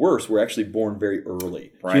being any worse, we're actually born very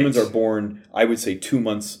early. Right. Humans are born, I would say, 2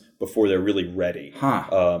 months before they're really ready.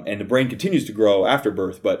 And the brain continues to grow after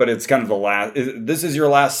birth. But it's kind of the last, this is your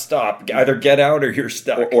last stop. Either get out or you're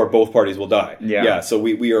stuck. Or both parties will die. Yeah. So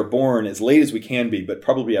we are born as late as we can be, but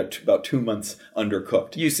probably at about 2 months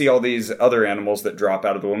undercooked. You see all these other animals that drop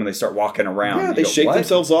out of the womb and they start walking around. Yeah, they shake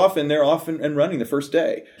themselves off and they're off and running the first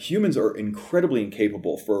day. Humans are incredibly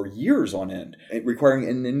incapable for years on end, requiring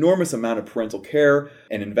an enormous amount of parental care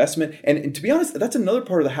and investment. And to be honest, that's another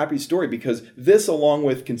part of the happy story, because this, along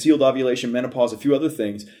with concealed ovulation, menopause, a few other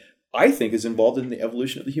things, I think is involved in the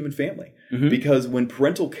evolution of the human family. Because when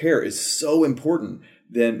parental care is so important,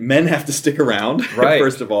 then men have to stick around,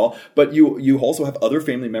 first of all. But you also have other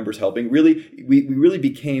family members helping. Really, we really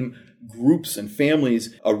became groups and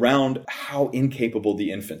families around how incapable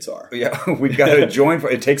the infants are. Yeah, we've got to join.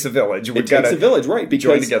 It takes a village. It takes a village, right?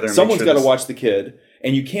 Because someone's got to watch the kid.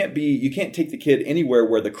 And you can't take the kid anywhere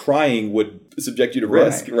where the crying would subject you to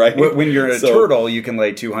risk, right? When you're a turtle, you can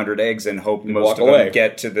lay 200 eggs and hope most of them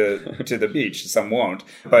get to the beach. Some won't.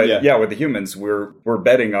 But with the humans, we're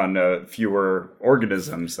betting on fewer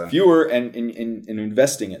organisms. Fewer and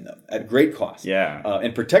investing in them at great cost. Yeah.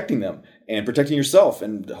 And protecting them and protecting yourself.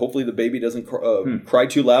 And hopefully the baby doesn't cry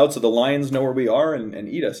too loud so the lions know where we are and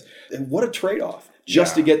eat us. And what a trade-off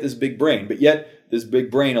just to get this big brain. But yet this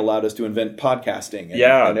big brain allowed us to invent podcasting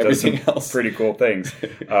and everything else. Pretty cool things,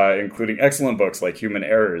 including excellent books like Human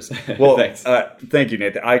Errors. Well, thanks. Thank you,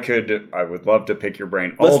 Nathan. I would love to pick your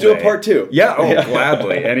brain all Let's day. do a part 2. Yeah,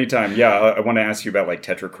 gladly. Anytime. Yeah, I want to ask you about like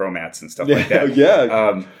tetrachromats and stuff like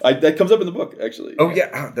that. That comes up in the book, actually. Oh,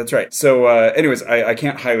 yeah, that's right. So anyways, I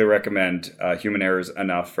can't highly recommend Human Errors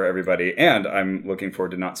enough for everybody, and I'm looking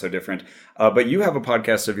forward to Not So Different. But you have a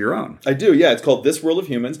podcast of your own. I do, yeah. It's called This World of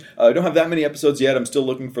Humans. I don't have that many episodes yet. I'm still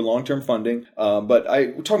looking for long-term funding. But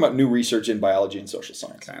we're talking about new research in biology and social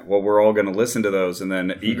science. Okay. Well, we're all going to listen to those and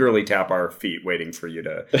then eagerly tap our feet waiting for you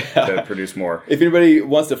to produce more. If anybody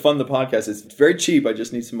wants to fund the podcast, it's very cheap. I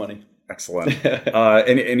just need some money. Excellent.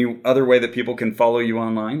 Any other way that people can follow you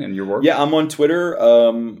online and your work? Yeah, I'm on Twitter.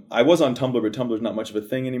 I was on Tumblr, but Tumblr's not much of a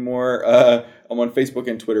thing anymore. I'm on Facebook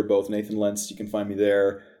and Twitter, both. Nathan Lents, you can find me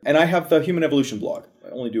there. And I have the Human Evolution blog. I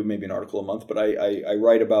only do maybe an article a month, but I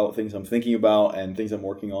write about things I'm thinking about and things I'm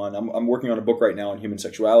working on. I'm working on a book right now on human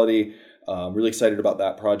sexuality. I'm really excited about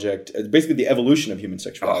that project. It's basically the evolution of human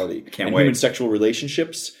sexuality and human sexual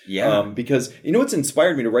relationships. Yeah. Because you know what's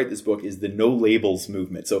inspired me to write this book is the no labels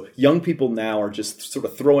movement. So young people now are just sort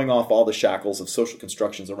of throwing off all the shackles of social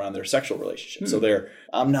constructions around their sexual relationships. So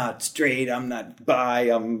I'm not straight, I'm not bi,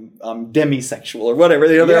 I'm demisexual or whatever.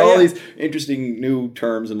 There are all these interesting new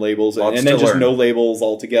terms and labels, and then just no labels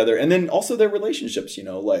altogether. And then also their relationships,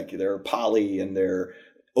 like they're poly and they're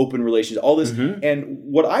open relations, all this. And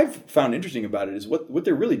what I've found interesting about it is what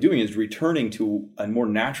they're really doing is returning to a more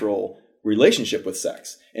natural relationship with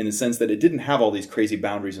sex, in the sense that it didn't have all these crazy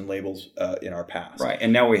boundaries and labels in our past. Right.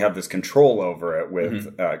 And now we have this control over it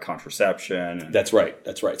with contraception. That's right.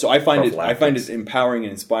 So I find it empowering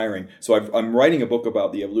and inspiring. So I'm writing a book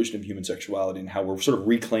about the evolution of human sexuality and how we're sort of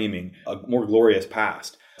reclaiming a more glorious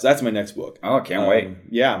past. So that's my next book. Oh, can't wait.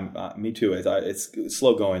 Yeah, me too. It's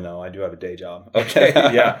slow going, though. I do have a day job. Okay,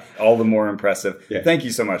 yeah. All the more impressive. Yeah. Thank you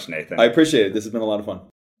so much, Nathan. I appreciate it. This has been a lot of fun.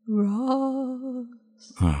 Ross.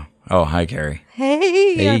 Oh, hi, Carrie.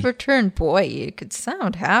 Hey, I've returned. Boy, you could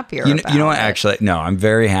sound happier You know what? Actually, no, I'm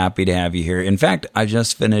very happy to have you here. In fact, I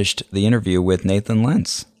just finished the interview with Nathan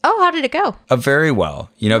Lents. Oh, how did it go? Very well.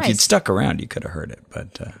 Nice. If you'd stuck around, you could have heard it.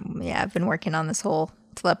 But yeah, I've been working on this whole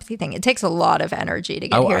telepathy thing. It takes a lot of energy to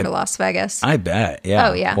get here to Las Vegas. I bet. Yeah.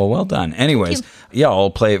 Oh, yeah. Well done. Anyways,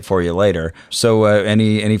 I'll play it for you later. So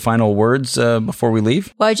any final words before we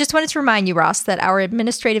leave? Well, I just wanted to remind you, Ross, that our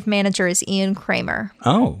administrative manager is Ian Kramer.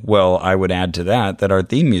 Oh, well, I would add to that our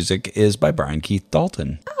theme music is by Brian Keith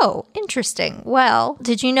Dalton. Oh, interesting. Well,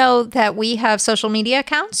 did you know that we have social media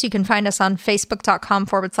accounts? You can find us on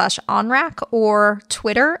facebook.com/onrack or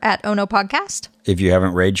Twitter at Ono Podcast. If you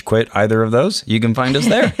haven't rage quit either of those, you can find us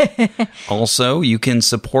there. Also, you can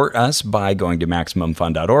support us by going to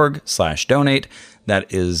MaximumFun.org/donate.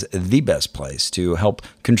 That is the best place to help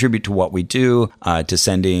contribute to what we do, to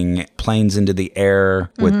sending planes into the air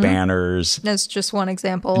with banners. That's just one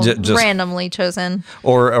example, randomly chosen.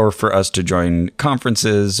 Or for us to join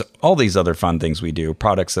conferences, all these other fun things we do,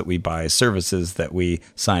 products that we buy, services that we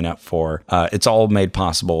sign up for. It's all made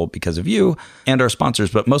possible because of you and our sponsors,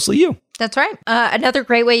 but mostly you. That's right. Another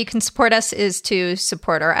great way you can support us is to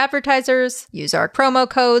support our advertisers, use our promo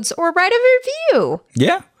codes, or write a review.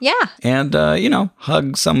 Yeah. Yeah. And,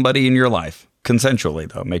 hug somebody in your life. Consensually,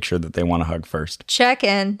 though. Make sure that they want to hug first. Check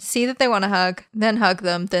in, see that they want to hug, then hug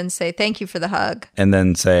them, then say thank you for the hug. And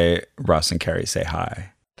then say, Russ and Carrie say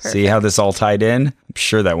hi. Perfect. See how this all tied in? I'm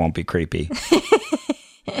sure that won't be creepy.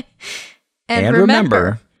 and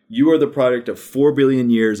remember, you are the product of 4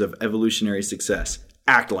 billion years of evolutionary success.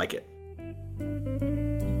 Act like it.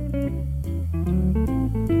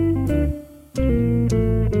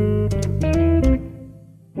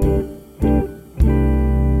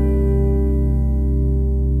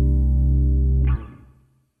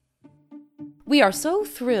 We are so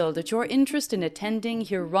thrilled at your interest in attending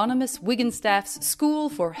Hieronymus Wigginstaff's School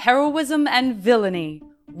for Heroism and Villainy.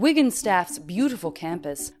 Wigginstaff's beautiful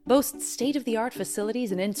campus boasts state-of-the-art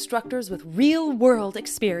facilities and instructors with real-world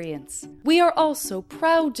experience. We are also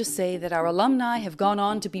proud to say that our alumni have gone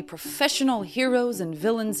on to be professional heroes and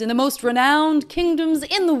villains in the most renowned kingdoms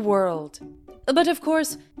in the world. But of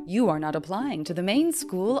course, You are not applying to the main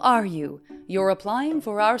school, are you? You're applying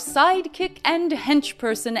for our sidekick and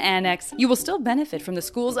henchperson annex. You will still benefit from the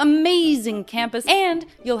school's amazing campus, and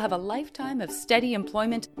you'll have a lifetime of steady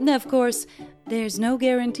employment. Of course, there's no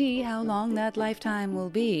guarantee how long that lifetime will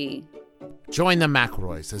be. Join the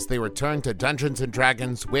McElroys as they return to Dungeons &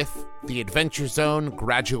 Dragons with The Adventure Zone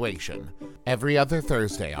Graduation, every other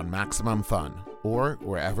Thursday on Maximum Fun, or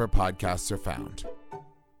wherever podcasts are found.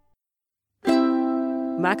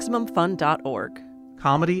 MaximumFun.org.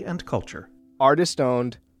 Comedy and culture. Artist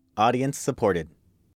owned. Audience supported.